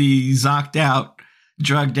completely zonked out,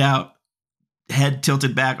 drugged out, head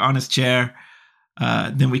tilted back on his chair.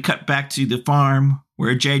 Then we cut back to the farm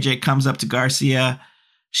where JJ comes up to Garcia.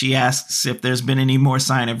 She asks if there's been any more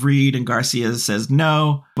sign of Reed, and Garcia says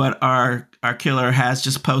no, but our killer has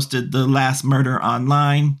just posted the last murder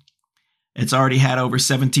online. It's already had over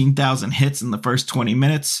 17,000 hits in the first 20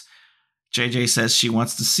 minutes. JJ says she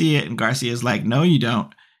wants to see it, and Garcia's like, no, you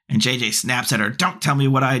don't. And JJ snaps at her, don't tell me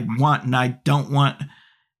what I want and I don't want.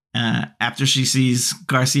 After she sees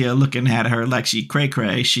Garcia looking at her like she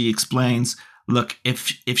cray-cray, she explains, look, if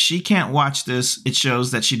she can't watch this, it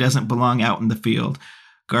shows that she doesn't belong out in the field.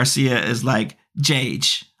 Garcia is like,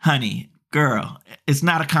 Jage, honey, girl, it's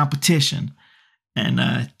not a competition. And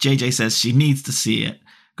JJ says she needs to see it.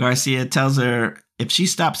 Garcia tells her if she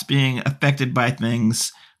stops being affected by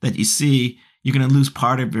things that you see, you're going to lose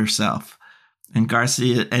part of yourself. And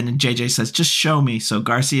Garcia and JJ says, just show me. So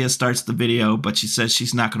Garcia starts the video, but she says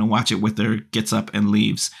she's not going to watch it with her, gets up and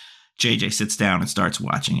leaves. JJ sits down and starts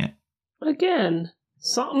watching it. Again,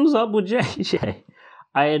 something's up with JJ.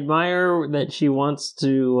 I admire that she wants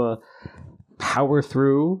to power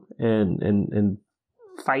through and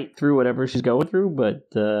fight through whatever she's going through, but,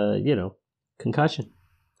 concussion.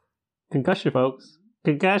 Concussion, folks.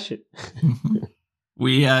 Concussion.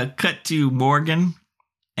 We cut to Morgan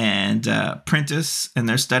and Prentice, and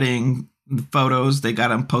they're studying the photos. They got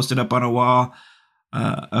them posted up on a wall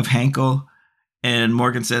of Hankel. And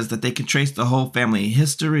Morgan says that they can trace the whole family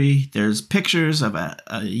history. There's pictures of a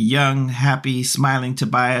young, happy, smiling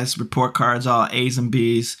Tobias, report cards, all A's and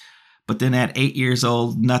B's. But then at 8 years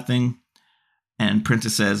old, nothing. And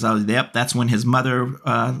Prentice says, oh, yep, that's when his mother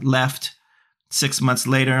left. 6 months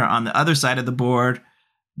later, on the other side of the board,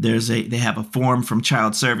 they have a form from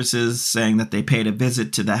Child Services saying that they paid a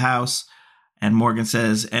visit to the house. And Morgan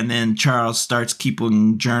says, and then Charles starts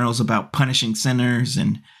keeping journals about punishing sinners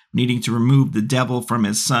and needing to remove the devil from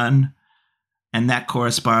his son. And that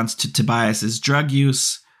corresponds to Tobias's drug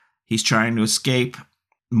use. He's trying to escape.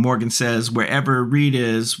 Morgan says wherever Reed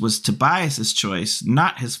is was Tobias's choice,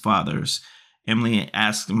 not his father's. Emily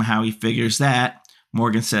asks him how he figures that.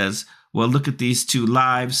 Morgan says, well, look at these two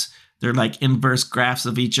lives. They're like inverse graphs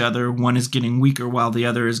of each other. One is getting weaker while the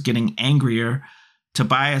other is getting angrier.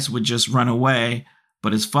 Tobias would just run away,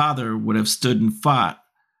 but his father would have stood and fought.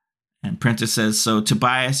 And Prentice says, so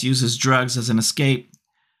Tobias uses drugs as an escape,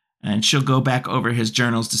 and she'll go back over his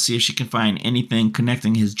journals to see if she can find anything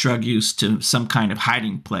connecting his drug use to some kind of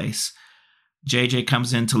hiding place. JJ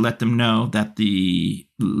comes in to let them know that the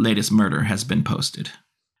latest murder has been posted.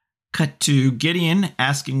 Cut to Gideon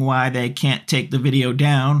asking why they can't take the video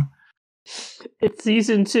down. It's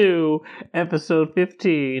season 2, episode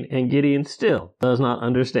 15, and Gideon still does not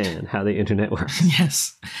understand how the internet works.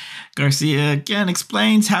 Yes. Garcia again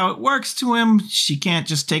explains how it works to him. She can't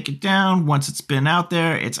just take it down. Once it's been out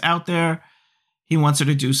there, it's out there. He wants her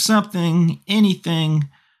to do something, anything.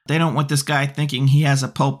 They don't want this guy thinking he has a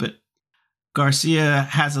pulpit. Garcia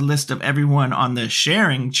has a list of everyone on the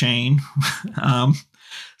sharing chain.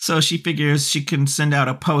 So she figures she can send out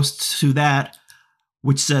a post to that,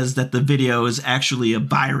 which says that the video is actually a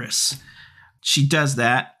virus. She does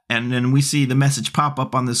that, and then we see the message pop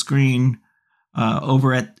up on the screen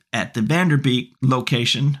over at the Vanderbeek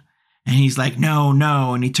location, and he's like, no,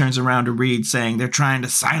 and he turns around to Reed saying, they're trying to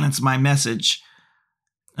silence my message.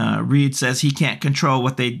 Reed says he can't control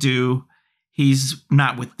what they do. He's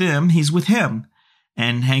not with them, he's with him.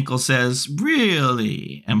 And Hankel says,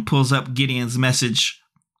 really? And pulls up Gideon's message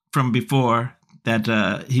from before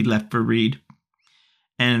that he left for Reed.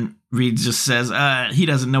 And Reed just says, he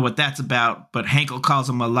doesn't know what that's about, but Hankel calls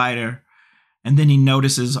him a liar. And then he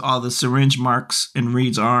notices all the syringe marks in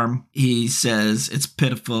Reed's arm. He says, it's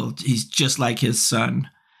pitiful. He's just like his son.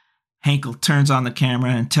 Hankel turns on the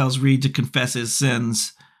camera and tells Reed to confess his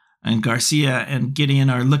sins. And Garcia and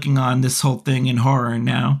Gideon are looking on this whole thing in horror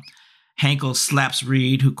now. Hankel slaps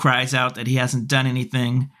Reed, who cries out that he hasn't done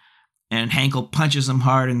anything. And Hankel punches him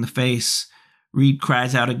hard in the face. Reed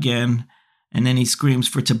cries out again. And then he screams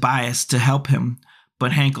for Tobias to help him.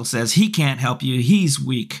 But Hankel says, he can't help you. He's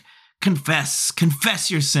weak.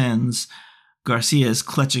 Confess your sins. Garcia is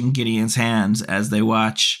clutching Gideon's hands as they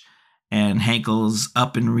watch. And Hankel's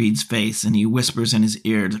up in Reed's face, and he whispers in his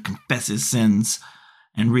ear to confess his sins.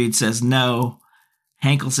 And Reed says, no.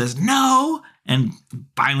 Hankel says, no, and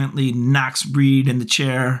violently knocks Reed in the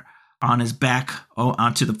chair on his back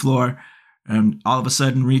onto the floor. And all of a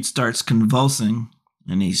sudden, Reed starts convulsing.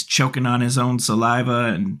 And he's choking on his own saliva,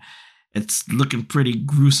 and it's looking pretty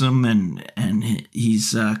gruesome, and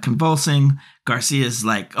he's convulsing. Garcia's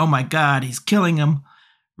like, oh my God, he's killing him.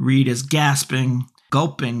 Reed is gasping,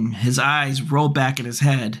 gulping. His eyes roll back in his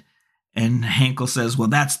head. And Hankel says, well,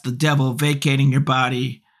 that's the devil vacating your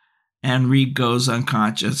body. And Reed goes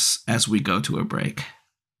unconscious as we go to a break.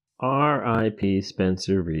 R.I.P.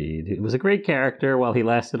 Spencer Reed. He was a great character while he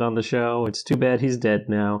lasted on the show. It's too bad he's dead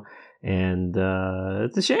now. And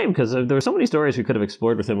it's a shame because there were so many stories we could have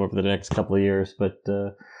explored with him over the next couple of years. But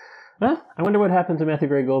I wonder what happened to Matthew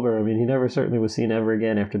Gray Goldberg. I mean, he never certainly was seen ever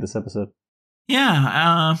again after this episode.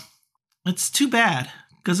 Yeah, it's too bad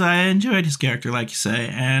because I enjoyed his character, like you say,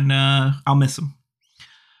 and I'll miss him.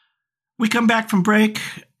 We come back from break.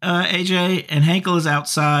 AJ and Hankel is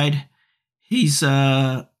outside. He's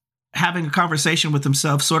having a conversation with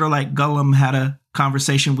himself, sort of like Gollum had a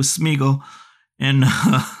conversation with Smeagol in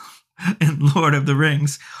Lord of the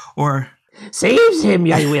Rings, or saves him,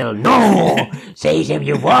 you will. No, saves him,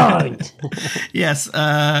 you won't. Yes,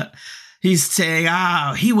 he's saying,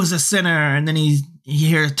 he was a sinner, and then you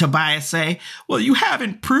hear Tobias say, well, you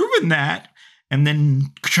haven't proven that. And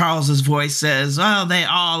then Charles's voice says, oh, they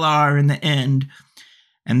all are in the end.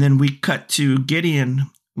 And then we cut to Gideon.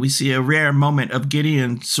 We see a rare moment of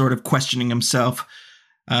Gideon sort of questioning himself,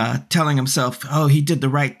 telling himself, oh, he did the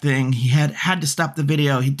right thing. He had to stop the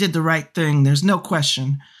video. He did the right thing. There's no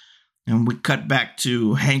question. And we cut back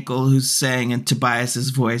to Hankel, who's saying in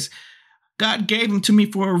Tobias's voice, God gave him to me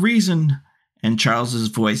for a reason. And Charles's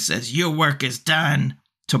voice says, your work is done.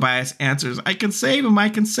 Tobias answers, I can save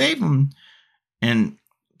him. And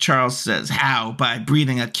Charles says, how? By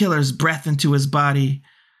breathing a killer's breath into his body.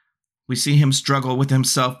 We see him struggle with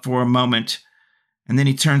himself for a moment, and then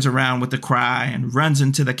he turns around with a cry and runs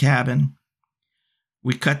into the cabin.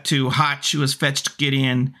 We cut to Hotch, who has fetched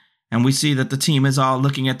Gideon, and we see that the team is all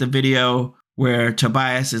looking at the video where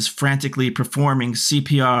Tobias is frantically performing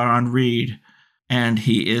CPR on Reed, and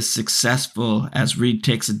he is successful as Reed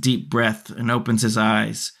takes a deep breath and opens his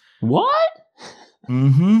eyes. What?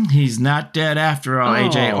 He's not dead after all,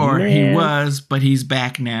 AJ, or man. He was, but he's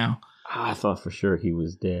back now. I thought for sure he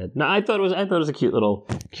was dead. No, I thought it was a cute little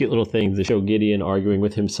thing to show Gideon arguing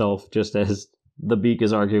with himself, just as the Beak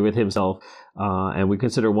is arguing with himself, and we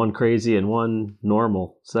consider one crazy and one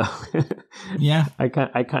normal. So, yeah, I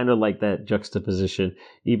kind of like that juxtaposition.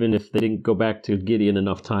 Even if they didn't go back to Gideon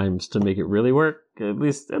enough times to make it really work, at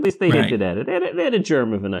least they hinted at it. They had a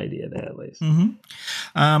germ of an idea there, at least.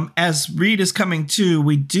 As Reed is coming to,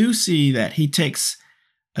 we do see that he takes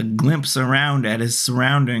a glimpse around at his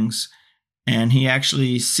surroundings, and he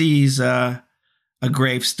actually sees a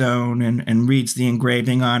gravestone and reads the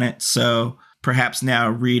engraving on it. So perhaps now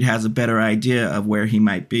Reed has a better idea of where he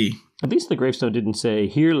might be. At least the gravestone didn't say,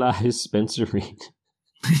 "Here lies Spencer Reed."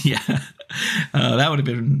 Yeah, that would have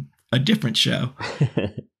been a different show.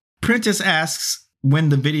 Prentice asks when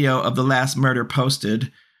the video of the last murder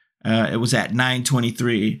posted. It was at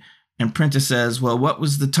 9:23. And Prentice says, well, what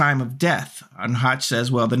was the time of death? And Hotch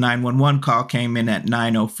says, well, the 911 call came in at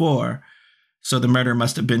 9:04. So the murder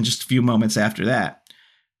must have been just a few moments after that.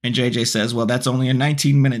 And JJ says, well, that's only a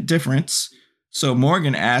 19-minute difference. So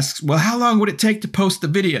Morgan asks, well, how long would it take to post the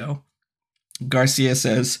video? Garcia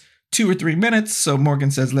says 2 or 3 minutes. So Morgan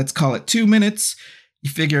says, let's call it 2 minutes. You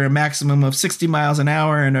figure a maximum of 60 miles an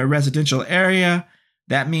hour in a residential area.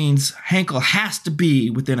 That means Henkel has to be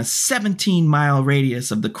within a 17-mile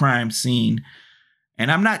radius of the crime scene.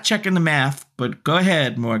 And I'm not checking the math, but go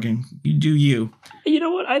ahead, Morgan. You do you. You know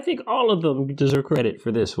what? I think all of them deserve credit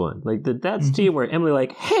for this one. Like, that's team where Emily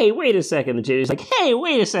like, hey, wait a second. And JJ's like, hey,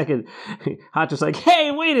 wait a second. Hotch is like, hey,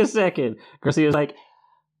 wait a second. Garcia's like,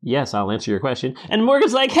 yes, I'll answer your question. And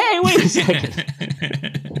Morgan's like, hey, wait a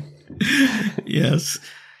second. Yes.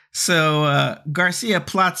 So Garcia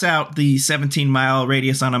plots out the 17-mile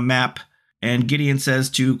radius on a map, and Gideon says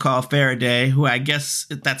to call Faraday, who I guess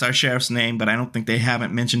that's our sheriff's name, but I don't think they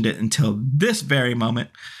haven't mentioned it until this very moment.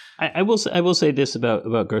 I will say this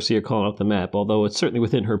about Garcia calling out the map, although it's certainly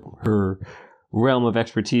within her realm of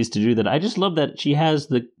expertise to do that. I just love that she has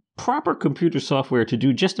the proper computer software to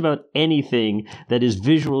do just about anything that is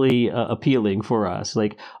visually appealing for us.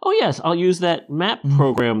 Like, oh yes, I'll use that map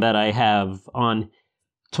program that I have on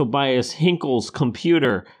Tobias Hinkle's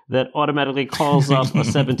computer that automatically calls up a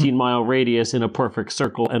 17-mile radius in a perfect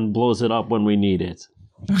circle and blows it up when we need it.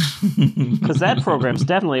 Because that program's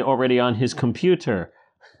definitely already on his computer.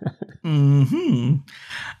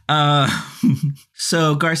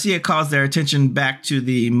 So Garcia calls their attention back to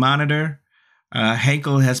the monitor.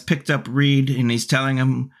 Henkel has picked up Reed, and he's telling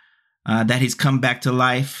him that he's come back to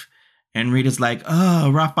life. And Reed is like, oh,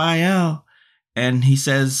 Raphael. And he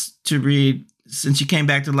says to Reed, since you came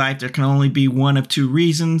back to life, there can only be one of two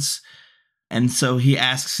reasons. And so he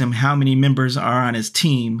asks him how many members are on his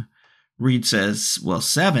team. Reed says, well,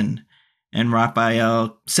 7. And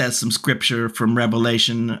Raphael says some scripture from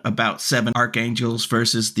Revelation about 7 archangels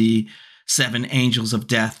versus the 7 angels of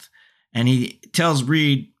death. And he tells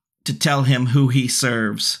Reed to tell him who he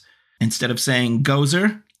serves. Instead of saying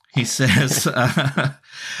Gozer, he says,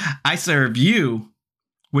 I serve you,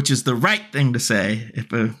 which is the right thing to say. If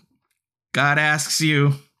God asks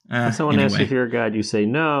you. If someone asks you if you're a god, you say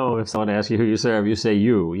no. If someone asks you who you serve, you say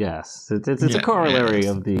you. Yes. It's a corollary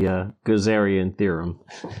of the Gozerian theorem.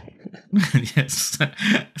 Yes.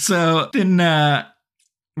 So then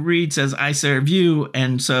Reed says, I serve you.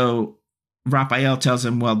 And so Raphael tells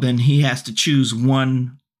him, well, then he has to choose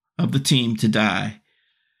one of the team to die.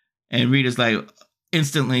 And Reed is like,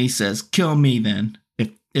 instantly says, kill me then,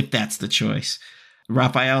 if that's the choice.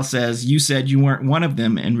 Raphael says, you said you weren't one of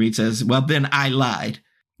them. And Reed says, well, then I lied.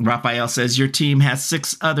 Raphael says, your team has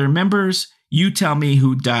 6 other members. You tell me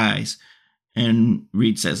who dies. And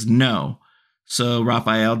Reed says, no. So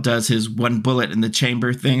Raphael does his 1 bullet in the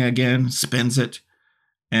chamber thing again, spins it,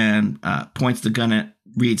 and points the gun at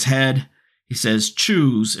Reed's head. He says,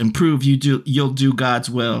 choose and prove you'll do God's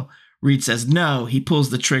will. Reed says, no. He pulls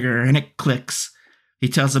the trigger and it clicks. He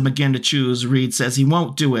tells him again to choose. Reed says he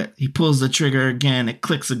won't do it. He pulls the trigger again. It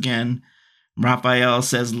clicks again. Raphael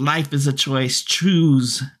says, life is a choice.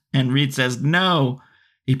 Choose. And Reed says, no.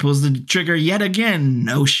 He pulls the trigger yet again.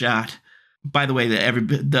 No shot. By the way,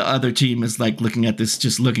 the other team is like looking at this,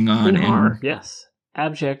 just looking on. Yes.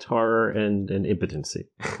 abject horror and impotency.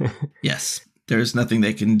 Yes, there's nothing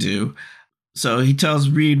they can do. So he tells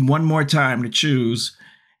Reed one more time to choose,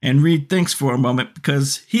 and Reed thinks for a moment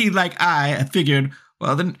because he, like I figured,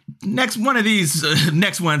 well, the next one of these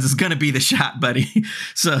next ones is going to be the shot, buddy.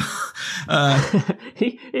 So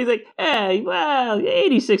he's like, hey, well,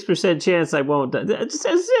 86% chance I won't.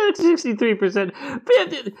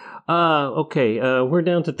 63%. Okay, we're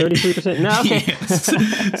down to 33%. No, okay.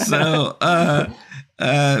 Yes. So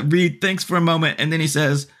Reed thinks for a moment, and then he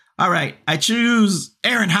says, all right, I choose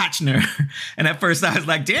Aaron Hotchner. And at first I was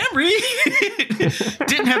like, damn, Reed.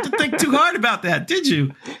 Didn't have to think too hard about that, did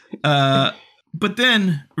you? But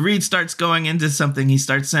then Reed starts going into something. He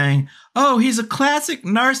starts saying, oh, he's a classic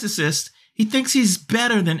narcissist. He thinks he's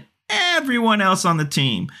better than everyone else on the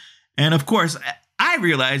team. And of course, I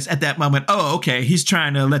realized at that moment, oh, okay, he's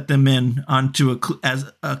trying to let them in onto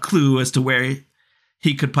a clue as to where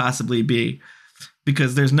he could possibly be,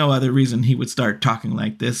 because there's no other reason he would start talking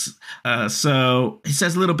like this. So he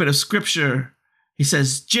says a little bit of scripture. He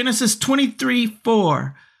says, Genesis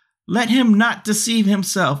 23:4. Let him not deceive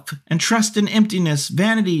himself, and trust in emptiness,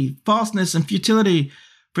 vanity, falseness, and futility,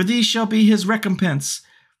 for these shall be his recompense.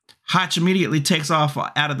 Hotch immediately takes off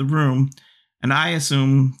out of the room, and I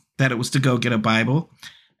assume that it was to go get a Bible.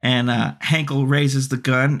 And Hankel raises the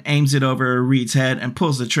gun, aims it over Reed's head, and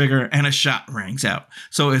pulls the trigger, and a shot rings out.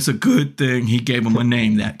 So it's a good thing he gave him a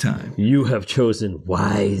name that time. You have chosen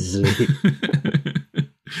wisely.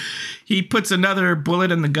 He puts another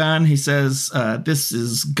bullet in the gun. He says, this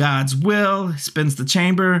is God's will. He spins the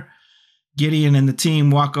chamber. Gideon and the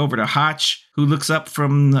team walk over to Hotch, who looks up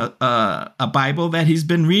from a Bible that he's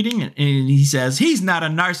been reading. And he says, he's not a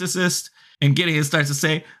narcissist. And Gideon starts to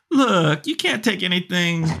say, look, you can't take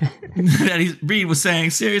anything that Reed was saying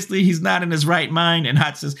seriously. He's not in his right mind. And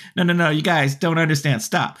Hotch says, no, you guys don't understand.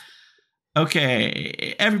 Stop.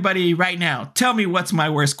 Okay, everybody right now, tell me what's my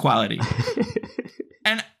worst quality.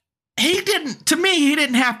 And he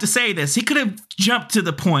didn't have to say this. He could have jumped to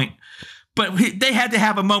the point, but they had to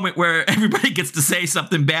have a moment where everybody gets to say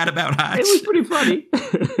something bad about Hotch. It was pretty funny.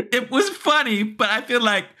 It was funny, but I feel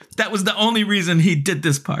like that was the only reason he did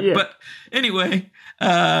this part. Yeah. But anyway,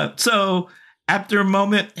 so after a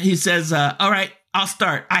moment, he says, all right, I'll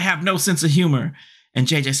start. I have no sense of humor. And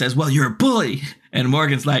JJ says, well, you're a bully. And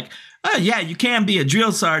Morgan's like, oh, yeah, you can be a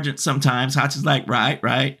drill sergeant sometimes. Hotch is like,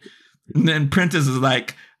 right. And then Prentice is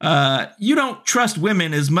like, you don't trust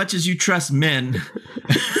women as much as you trust men.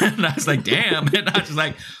 And I was like, damn. And Hotch is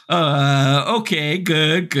like, okay,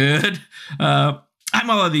 good. I'm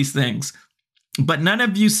all of these things. But none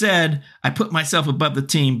of you said I put myself above the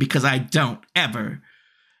team, because I don't ever.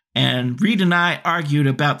 And Reed and I argued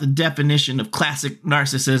about the definition of classic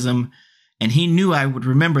narcissism, and he knew I would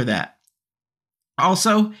remember that.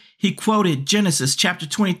 Also, he quoted Genesis chapter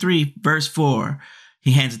 23, verse 4.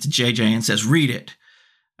 He hands it to JJ and says, read it.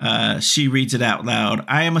 She reads it out loud.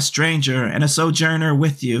 I am a stranger and a sojourner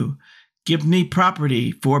with you. Give me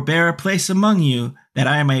property, forbear a place among you, that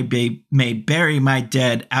I may bury my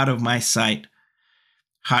dead out of my sight.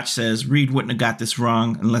 Hotch says, Reed wouldn't have got this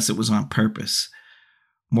wrong unless it was on purpose.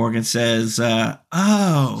 Morgan says,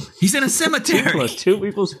 oh, he's in a cemetery. 2 +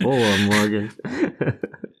 2 = 4, Morgan.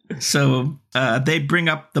 So they bring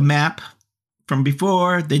up the map from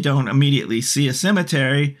before. They don't immediately see a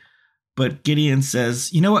cemetery, but Gideon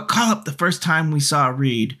says, you know what, call up the first time we saw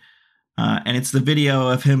Reed. And it's the video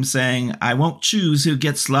of him saying, I won't choose who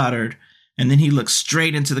gets slaughtered. And then he looks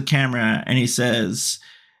straight into the camera and he says,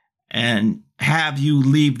 and have you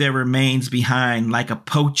leave their remains behind like a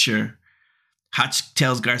poacher. Hotch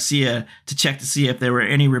tells Garcia to check to see if there were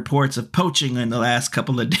any reports of poaching in the last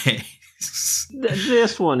couple of days.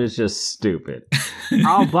 This one is just stupid.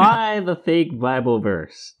 I'll buy the fake Bible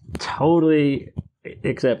verse. Totally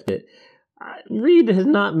accept it. Reed has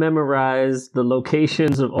not memorized the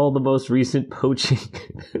locations of all the most recent poaching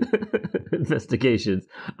investigations.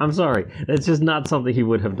 I'm sorry. It's just not something he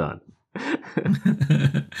would have done.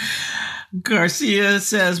 Garcia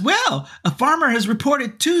says, well, a farmer has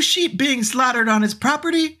reported 2 sheep being slaughtered on his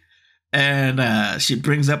property. And she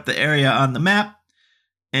brings up the area on the map.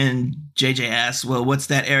 And JJ asks, well, what's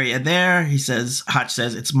that area there? Hotch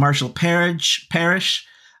says, it's Marshall Parish.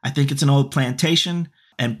 I think it's an old plantation.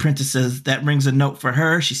 And Prentice says, that rings a note for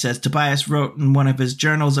her. She says, Tobias wrote in one of his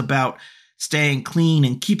journals about staying clean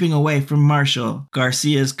and keeping away from Marshall.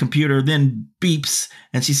 Garcia's computer then beeps.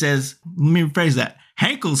 And she says, let me rephrase that.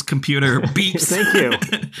 Hankel's computer beeps. Thank you.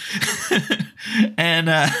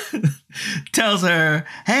 And tells her,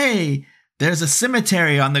 hey, there's a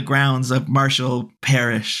cemetery on the grounds of Marshall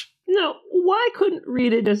Parish. No, why couldn't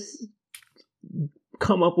Rita just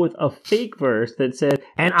come up with a fake verse that said,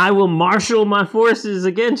 "And I will marshal my forces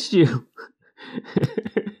against you."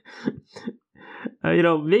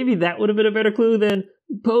 Maybe that would have been a better clue than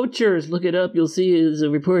poachers. Look it up. You'll see it's a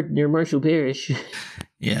report near Marshall Parish.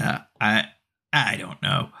 Yeah, I don't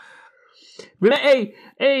know. Hey,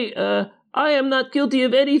 I am not guilty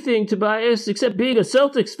of anything, Tobias, except being a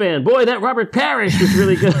Celtics fan. Boy, that Robert Parrish was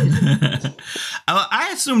really good.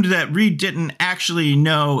 I assumed that Reed didn't actually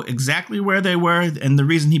know exactly where they were, and the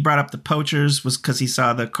reason he brought up the poachers was because he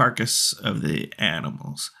saw the carcass of the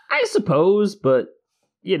animals. I suppose, but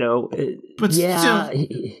but yeah, still,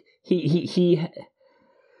 he.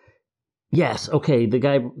 Yes, okay. The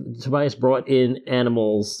guy Tobias brought in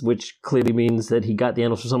animals, which clearly means that he got the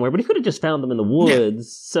animals from somewhere, but he could have just found them in the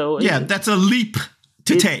woods. Yeah. So that's a leap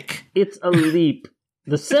to take. It's a leap.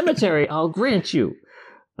 The cemetery, I'll grant you.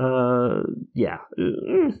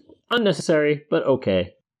 Unnecessary, but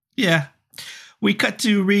okay. Yeah. We cut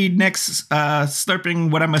to Reed next slurping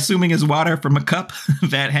what I'm assuming is water from a cup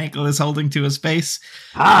that Hankel is holding to his face.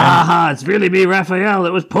 It's really me, Raphael.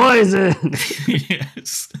 It was poison.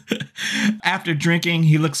 Yes. After drinking,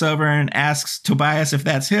 he looks over and asks Tobias if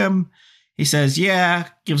that's him. He says, yeah,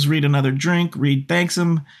 gives Reed another drink. Reed thanks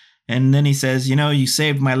him. And then he says, you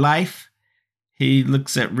saved my life. He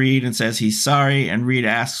looks at Reed and says he's sorry. And Reed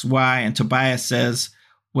asks why. And Tobias says,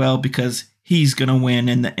 well, because he's going to win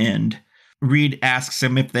in the end. Reed asks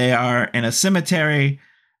him if they are in a cemetery,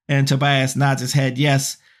 and Tobias nods his head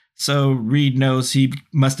yes, so Reed knows he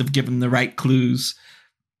must have given the right clues.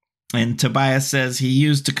 And Tobias says he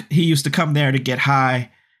used to come there to get high,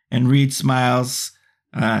 and Reed smiles,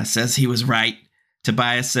 says he was right.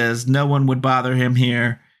 Tobias says no one would bother him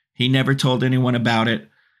here. He never told anyone about it.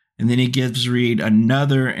 And then he gives Reed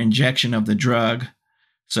another injection of the drug.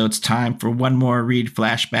 So it's time for one more Reed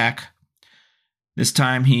flashback. This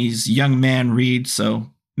time he's young man Reed,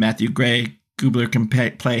 so Matthew Gray Gubler can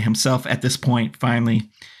play himself at this point, finally.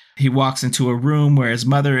 He walks into a room where his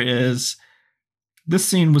mother is. This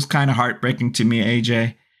scene was kind of heartbreaking to me,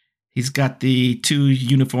 AJ. He's got the two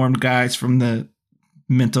uniformed guys from the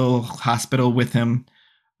mental hospital with him.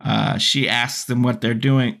 She asks them what they're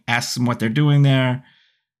doing there.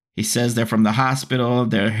 He says they're from the hospital.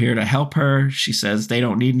 They're here to help her. She says they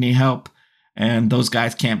don't need any help. And those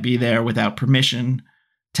guys can't be there without permission.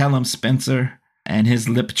 Tell him, Spencer. And his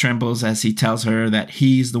lip trembles as he tells her that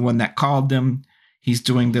he's the one that called them. He's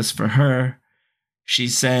doing this for her.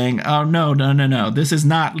 She's saying, oh, no. This is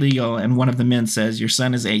not legal. And one of the men says, your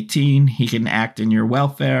son is 18. He can act in your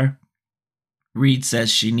welfare. Reed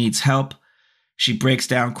says she needs help. She breaks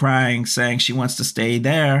down crying, saying she wants to stay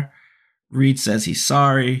there. Reed says he's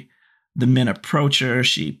sorry. The men approach her.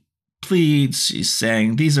 She pleads. She's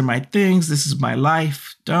saying, these are my things. This is my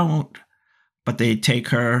life. Don't. But they take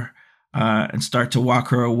her and start to walk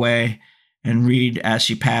her away. And Reed, as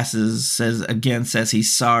she passes, says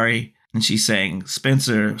he's sorry. And she's saying,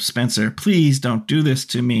 Spencer, please don't do this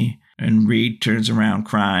to me. And Reed turns around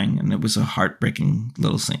crying. And it was a heartbreaking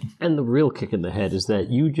little scene. And the real kick in the head is that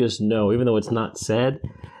you just know, even though it's not said,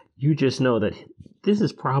 you just know that this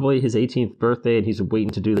is probably his 18th birthday, and he's been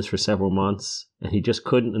waiting to do this for several months, and he just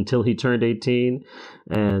couldn't until he turned 18.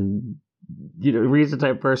 And, Reed's the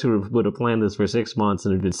type of person who would have planned this for 6 months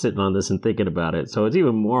and had been sitting on this and thinking about it. So it's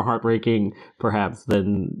even more heartbreaking, perhaps,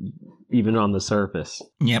 than even on the surface.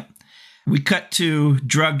 Yep. We cut to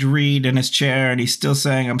drugged Reed in his chair, and he's still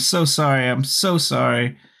saying, I'm so sorry.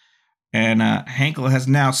 And Hankel has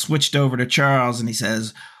now switched over to Charles, and he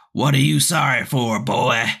says, what are you sorry for,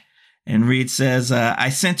 boy? And Reed says, I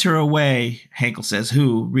sent her away. Hankel says,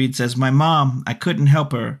 who? Reed says, my mom. I couldn't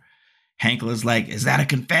help her. Hankel is like, is that a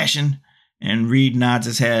confession? And Reed nods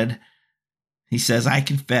his head. He says, I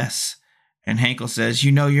confess. And Hankel says,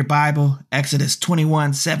 you know your Bible? Exodus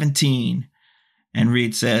 21:17. And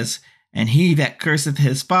Reed says, and he that curseth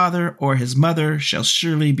his father or his mother shall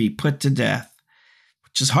surely be put to death.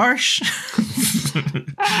 Which is harsh.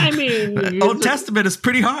 I mean, Old Testament is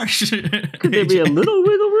pretty harsh. Could there be a little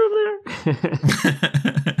wiggle room there?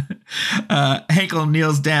 Hankel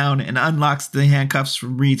kneels down and unlocks the handcuffs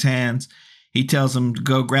from Reed's hands. He tells him to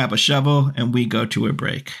go grab a shovel, and we go to a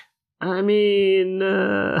break. I mean,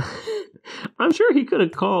 I'm sure he could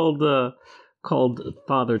have called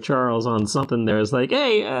Father Charles on something there. It's like,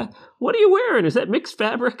 hey, what are you wearing? Is that mixed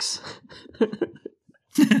fabrics?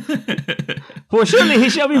 For surely he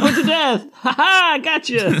shall be put to death. Ha ha!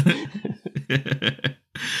 Gotcha.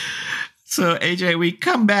 So AJ, we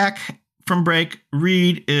come back from break.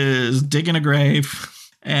 Reed is digging a grave,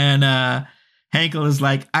 and Hankel is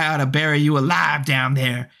like, I ought to bury you alive down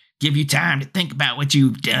there. Give you time to think about what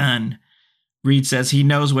you've done. Reed says he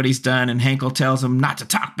knows what he's done, and Hankel tells him not to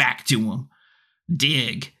talk back to him.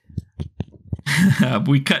 Dig.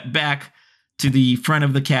 We cut back to the front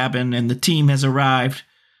of the cabin, and the team has arrived.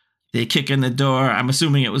 They kick in the door. I'm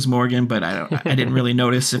assuming it was Morgan, but I didn't really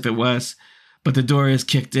notice if it was. But the door is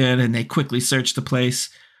kicked in, and they quickly search the place.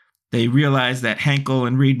 They realize that Hankel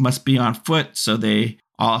and Reed must be on foot, so they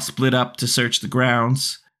all split up to search the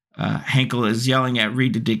grounds. Hankel is yelling at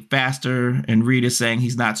Reed to dig faster, and Reed is saying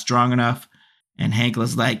he's not strong enough. And Hankel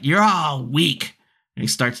is like, "You're all weak." And he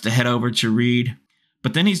starts to head over to Reed.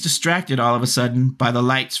 But then he's distracted all of a sudden by the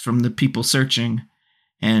lights from the people searching.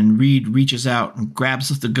 And Reed reaches out and grabs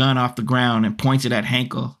the gun off the ground and points it at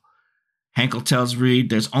Hankel. Hankel tells Reed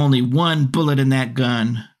there's only one bullet in that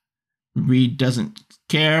gun. Reed doesn't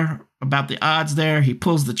care about the odds there. He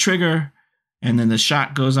pulls the trigger, and then the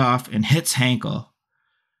shot goes off and hits Hankel.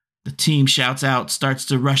 The team shouts out, starts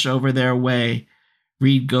to rush over their way.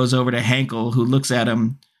 Reed goes over to Hankel, who looks at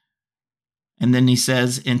him, and then he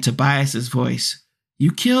says in Tobias's voice,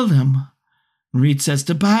 "You killed him." Reed says,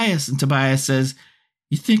 "Tobias," and Tobias says,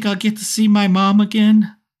 "You think I'll get to see my mom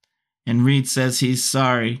again?" And Reed says he's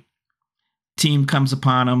sorry. Team comes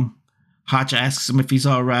upon him. Hotch asks him if he's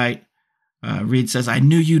all right. Reed says, "I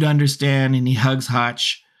knew you'd understand," and he hugs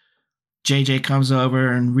Hotch. JJ comes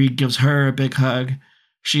over, and Reed gives her a big hug.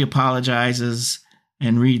 She apologizes,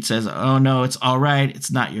 and Reed says, "Oh, no, it's all right.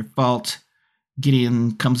 It's not your fault."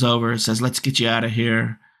 Gideon comes over, says, "Let's get you out of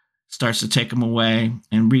here." Starts to take him away,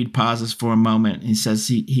 and Reed pauses for a moment. He says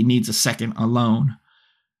he needs a second alone.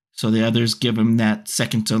 So the others give him that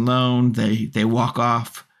second alone. They walk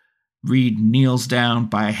off. Reed kneels down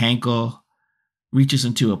by Hankel, reaches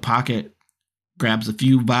into a pocket, grabs a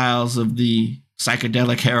few vials of the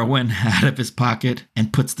psychedelic heroin out of his pocket,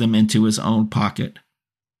 and puts them into his own pocket.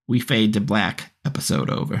 We fade to black. Episode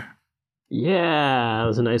over. Yeah, it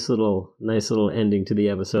was a nice little ending to the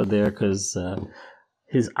episode there, because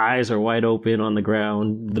his eyes are wide open on the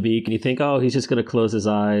ground, the beak, and you think, oh, he's just going to close his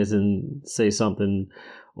eyes and say something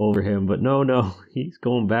over him. But no, he's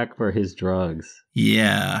going back for his drugs.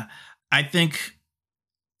 Yeah. I think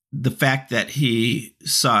the fact that he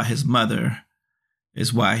saw his mother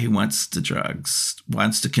is why he wants the drugs,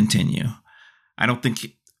 wants to continue. I don't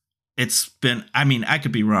think it's been, I mean, I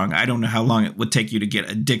could be wrong. I don't know how long it would take you to get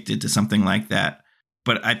addicted to something like that.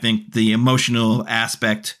 But I think the emotional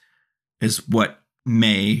aspect is what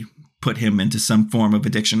may put him into some form of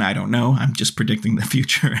addiction. I don't know. I'm just predicting the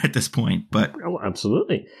future at this point. But oh,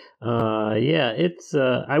 absolutely. Yeah, it's,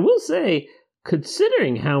 I will say,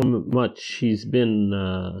 considering how much he's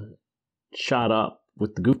been shot up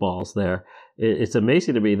with the goofballs there, it's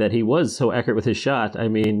amazing to me that he was so accurate with his shot. I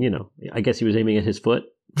mean, I guess he was aiming at his foot.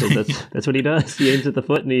 So that's what he does. He aims at the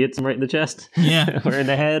foot and he hits him right in the chest. Yeah. Or in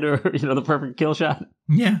the head, or, the perfect kill shot.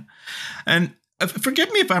 Yeah. And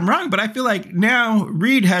forgive me if I'm wrong, but I feel like now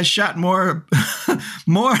Reed has shot more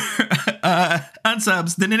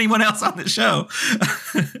unsubs than anyone else on the show.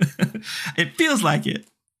 It feels like it.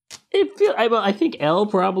 I think Elle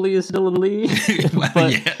probably is still in the lead, well,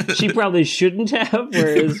 but yeah. She probably shouldn't have,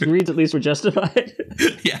 whereas Reed's at least were justified.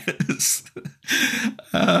 Yes.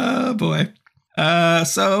 Oh, boy.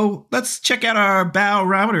 So let's check out our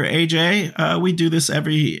Bowrometer, AJ. We do this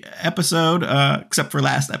every episode, except for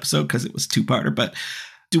last episode because it was two-parter. But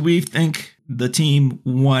do we think the team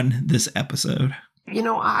won this episode?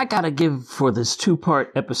 I gotta give for this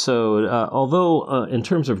two-part episode, although in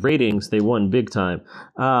terms of ratings, they won big time.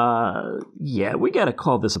 Yeah, we gotta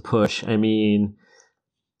call this a push. I mean,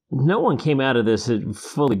 no one came out of this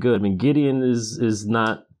fully good. I mean, Gideon is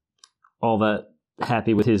not all that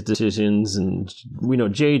happy with his decisions, and we know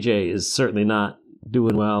JJ is certainly not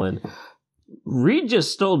doing well, and Reed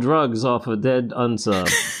just stole drugs off a dead unsub.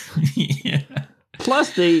 Yeah.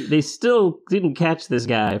 Plus, they still didn't catch this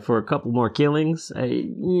guy for a couple more killings.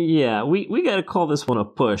 Yeah, we got to call this one a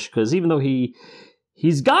push, because even though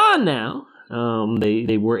he's gone now,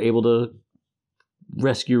 they were able to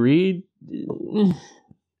rescue Reed.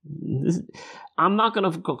 I'm not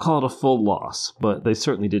going to call it a full loss, but they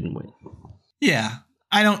certainly didn't win. Yeah,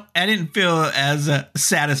 I didn't feel as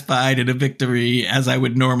satisfied in a victory as I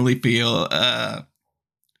would normally feel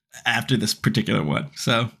after this particular one.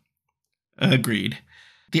 So, agreed.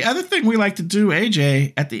 The other thing we like to do,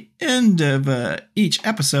 AJ, at the end of each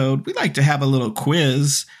episode, we like to have a little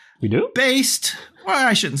quiz. We do?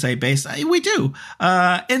 I shouldn't say based. We do.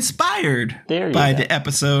 Inspired by the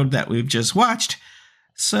episode that we've just watched.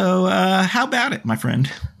 So, how about it, my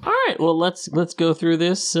friend? All right. Well, let's go through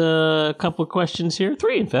this. A couple of questions here,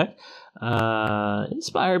 3 in fact.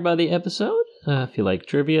 Inspired by the episode. If you like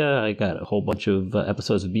trivia, I got a whole bunch of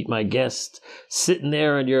episodes of Beat My Guest sitting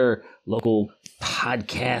there on your local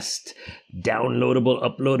podcast downloadable,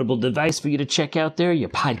 uploadable device for you to check out there, your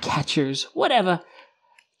podcatchers, whatever.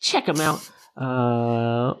 Check them out.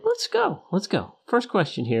 Let's go. First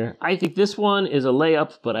question here. I think this one is a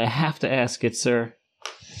layup, but I have to ask it, sir.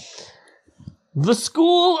 The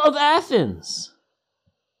School of Athens,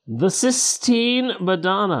 the Sistine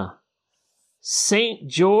Madonna, St.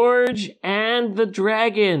 George and the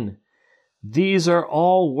Dragon. These are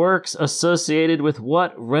all works associated with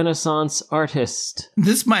what Renaissance artist?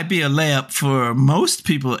 This might be a layup for most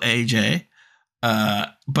people, AJ,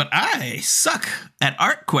 but I suck at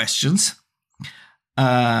art questions.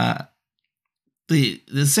 The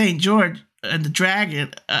St. George and the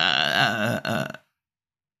Dragon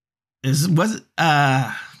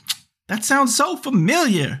that sounds so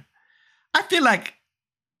familiar. I feel like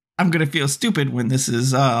I'm gonna feel stupid when this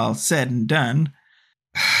is all said and done.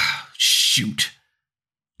 Shoot.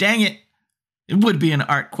 Dang it. It would be an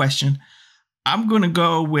art question. I'm gonna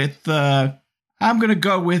go with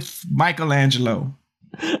Michelangelo.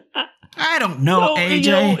 I don't know, no, AJ.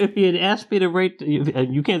 You know, if you had asked me to rate,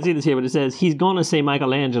 you can't see this here, but it says he's gonna say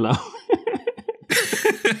Michelangelo.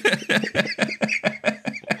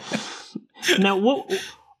 Now,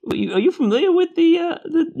 are you familiar with the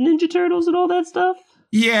Ninja Turtles and all that stuff?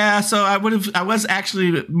 Yeah, so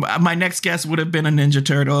my next guess would have been a Ninja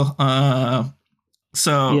Turtle.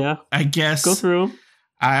 So yeah, I guess go through.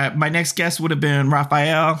 My next guess would have been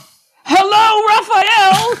Raphael. Hello,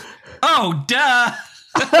 Raphael. Oh, duh.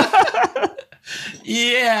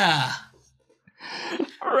 Yeah.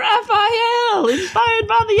 Raphael, inspired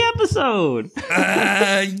by the episode.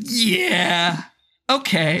 Yeah.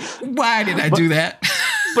 Okay. Why did I do that?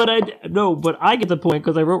 But I get the point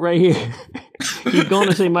because I wrote right here. He's going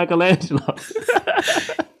to say Michelangelo.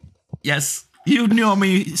 Yes, you know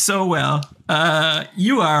me so well.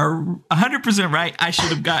 You are 100% right. I should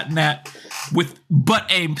have gotten that with but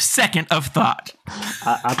a second of thought.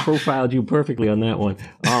 I profiled you perfectly on that one.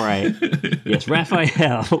 All right. Yes,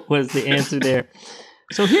 Raphael was the answer there.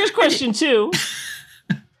 So here's question 2.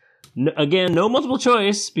 Again, no multiple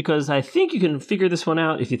choice, because I think you can figure this one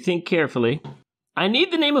out if you think carefully. I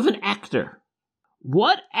need the name of an actor.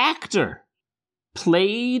 What actor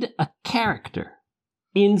played a character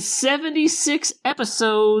in 76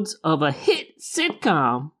 episodes of a hit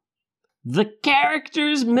sitcom? The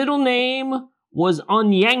character's middle name was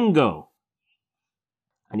Onyango.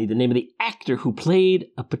 I need the name of the actor who played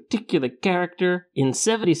a particular character in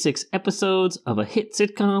 76 episodes of a hit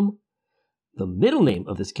sitcom. The middle name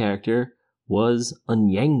of this character was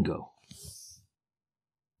Onyango.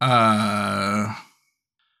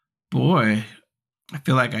 Boy, I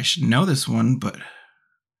feel like I should know this one, but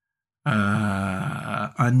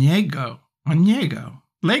Onyango,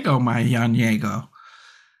 Lego my Onyango.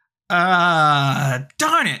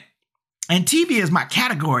 Darn it. And TV is my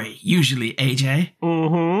category usually, AJ.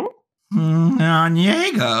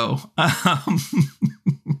 Onyango.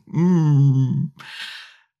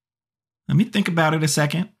 Let me think about it a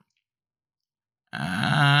second.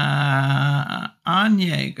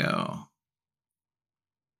 Onyango.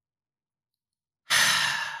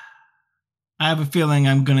 I have a feeling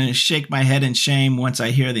I'm going to shake my head in shame once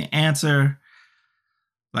I hear the answer.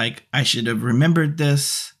 Like, I should have remembered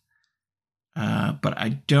this. But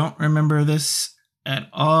I don't remember this at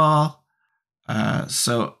all.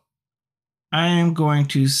 So I am going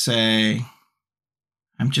to say,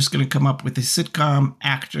 I'm just going to come up with a sitcom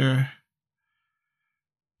actor.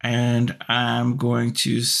 And I'm going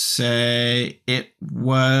to say it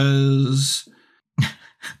was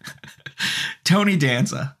Tony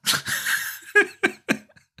Danza.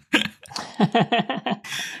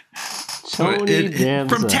 Tony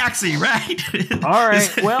Danza. From Taxi, right? All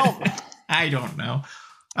right, well. I don't know.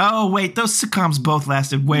 Oh, wait, those sitcoms both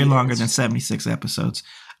lasted way longer than 76 episodes.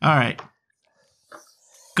 All right.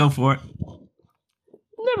 Go for it.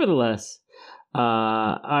 Nevertheless,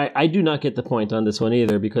 I do not get the point on this one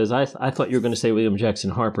either, because I thought you were going to say William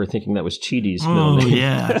Jackson Harper, thinking that was Chidi's middle name.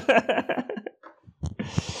 Yeah.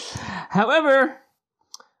 However,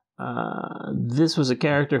 this was a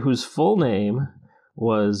character whose full name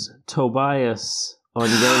was Tobias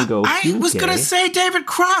Onyango Funke. I was going to say David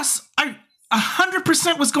Cross. I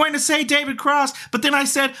 100% was going to say David Cross, but then I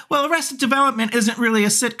said, well, Arrested Development isn't really a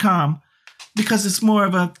sitcom because it's more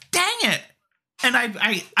of a, dang it. And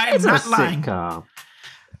I am not lying. Sitcom.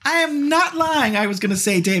 I am not lying. I was going to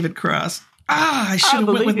say David Cross. I should have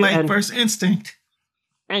went with my first instinct.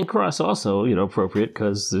 And Cross also, appropriate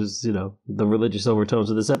because there's, the religious overtones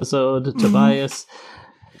of this episode, Tobias.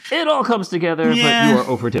 It all comes together, but you are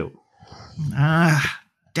over 2.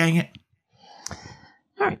 Dang it.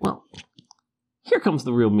 All right, well, here comes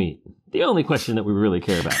the real meat. The only question that we really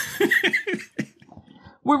care about.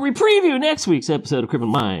 Where we preview next week's episode of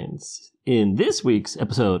Criminal Minds in this week's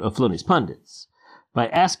episode of Filoni's Pundits by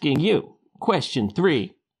asking you, question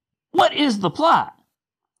 3, what is the plot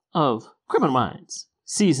of Criminal Minds,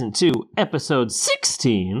 Season 2, Episode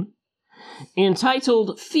 16,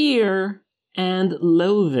 entitled Fear and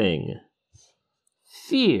Loathing?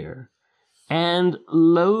 Fear and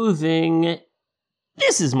Loathing.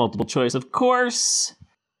 This is multiple choice, of course.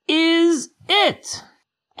 Is it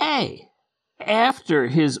A, after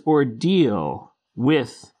his ordeal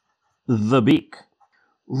with the Beak,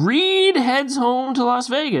 Reed heads home to Las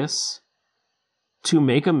Vegas to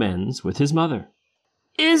make amends with his mother?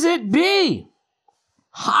 Is it B,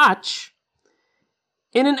 Hotch,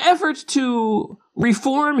 in an effort to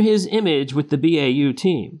reform his image with the BAU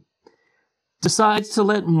team, decides to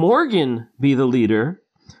let Morgan be the leader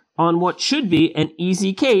on what should be an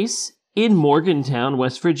easy case in Morgantown,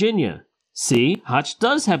 West Virginia? See, Hotch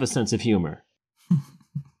does have a sense of humor.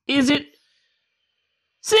 Is it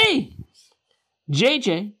C,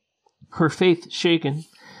 JJ, her faith shaken,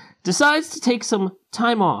 decides to take some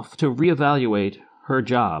time off to reevaluate her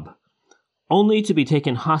job, only to be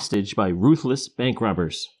taken hostage by ruthless bank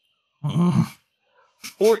robbers?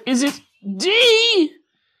 Or is it D,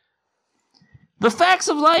 the facts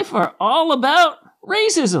of life are all about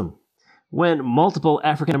racism, when multiple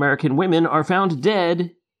African American women are found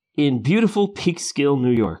dead in beautiful Peekskill,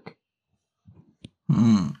 New York?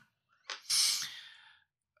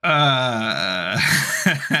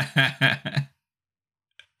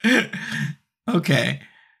 Okay.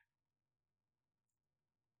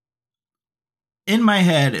 In my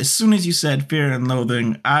head, as soon as you said Fear and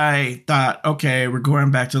Loathing, I thought, okay, we're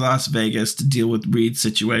going back to Las Vegas to deal with Reed's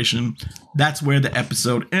situation. That's where the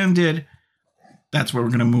episode ended. That's where we're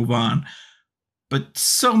going to move on. But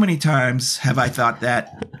so many times have I thought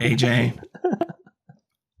that, AJ.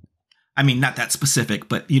 I mean, not that specific,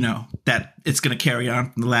 but, you know, that it's going to carry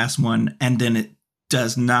on from the last one, and then it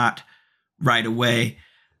does not right away.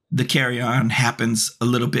 The carry on happens a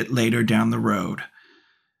little bit later down the road.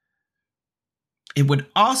 It would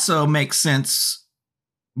also make sense,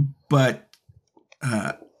 but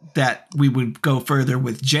that we would go further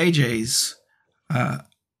with JJ's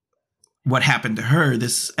what happened to her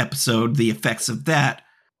this episode, the effects of that.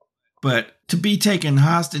 But to be taken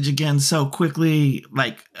hostage again so quickly,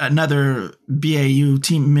 like another BAU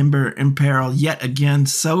team member in peril yet again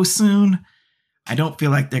so soon, I don't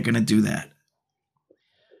feel like they're going to do that.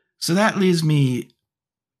 So that leaves me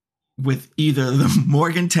with either the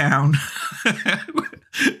Morgantown,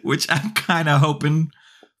 which I'm kind of hoping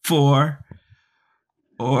for,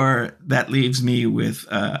 or that leaves me with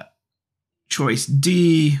choice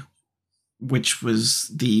D, which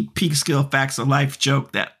was the Peekskill Facts of Life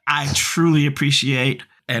joke that I truly appreciate.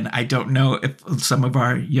 And I don't know if some of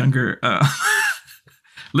our younger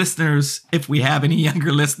listeners, if we have any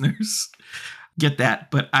younger listeners, get that,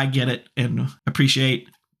 but I get it and appreciate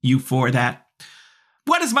you for that.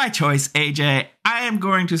 What is my choice, AJ? I am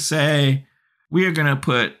going to say we are going to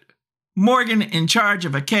put Morgan in charge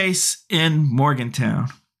of a case in Morgantown.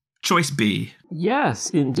 Choice B. Yes,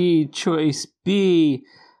 indeed, choice B.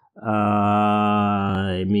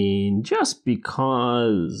 I mean, just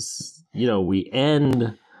because, you know, we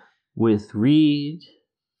end with Reed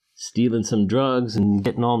stealing some drugs and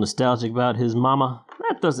getting all nostalgic about his mama,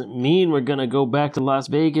 that doesn't mean we're going to go back to Las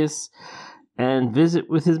Vegas and visit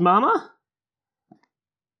with his mama.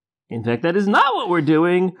 In fact, that is not what we're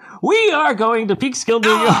doing. We are going to Peekskill, New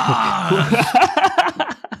York.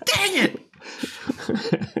 Dang it!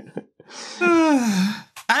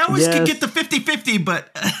 I always could get the 50-50, but...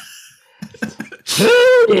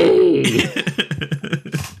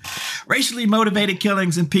 Racially motivated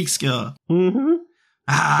killings in Peekskill. Mm-hmm.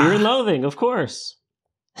 Fear and Loathing, of course.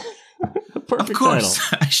 Perfect of course.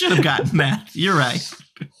 title. I should have gotten that. You're right.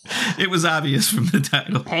 It was obvious from the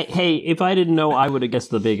title. Hey, if I didn't know, I would have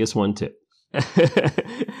guessed the biggest one, too.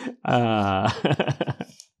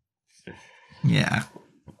 Yeah.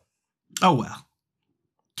 Oh, well.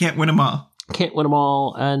 Can't win them all. Can't win them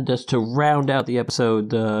all. And just to round out the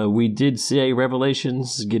episode, we did say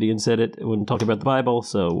Revelations. Gideon said it when talking about the Bible.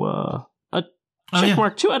 So a check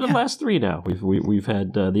mark 2 out of the last 3 now. We've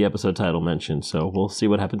had the episode title mentioned. So we'll see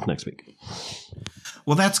what happens next week.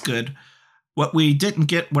 Well, that's good. What we didn't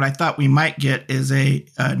get, what I thought we might get, is a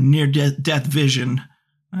near-death vision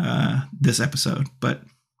this episode. But,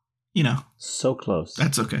 you know. So close.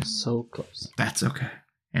 That's okay. So close. That's okay.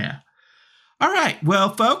 Yeah. All right. Well,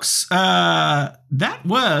 folks, that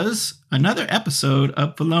was another episode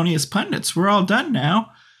of Felonious Pundits. We're all done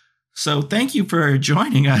now. So thank you for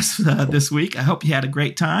joining us this week. I hope you had a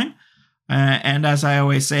great time. And as I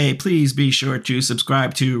always say, please be sure to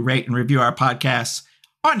subscribe to, rate, and review our podcasts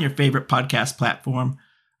on your favorite podcast platform.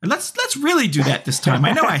 Let's really do that this time.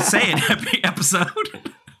 I know I say it every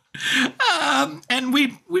episode. And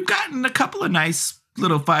we've gotten a couple of nice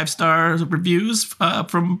little 5-star reviews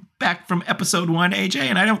from episode 1, AJ,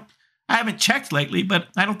 and I haven't checked lately, but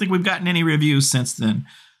I don't think we've gotten any reviews since then.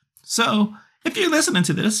 So if you're listening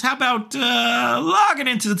to this, how about logging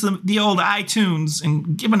into the old iTunes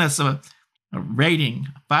and giving us a rating,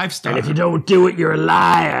 5-star. And if you don't do it, you're a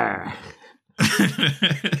liar.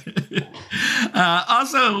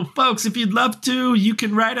 Also, folks, if you'd love to, you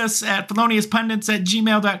can write us at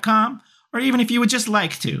feloniouspundits@gmail.com, or even if you would just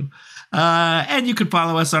like to. And you can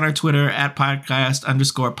follow us on our Twitter at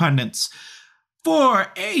podcast_pundits.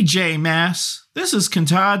 For AJ Mass, this is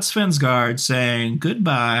Kentad Svensgaard saying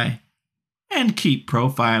goodbye and keep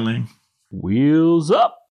profiling. Wheels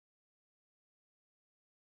up.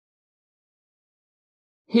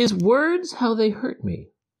 His words, how they hurt me.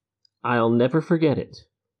 I'll never forget it.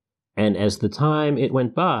 And as the time it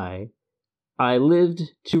went by, I lived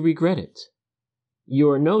to regret it.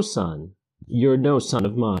 You're no son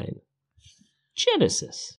of mine.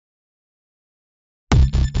 Genesis.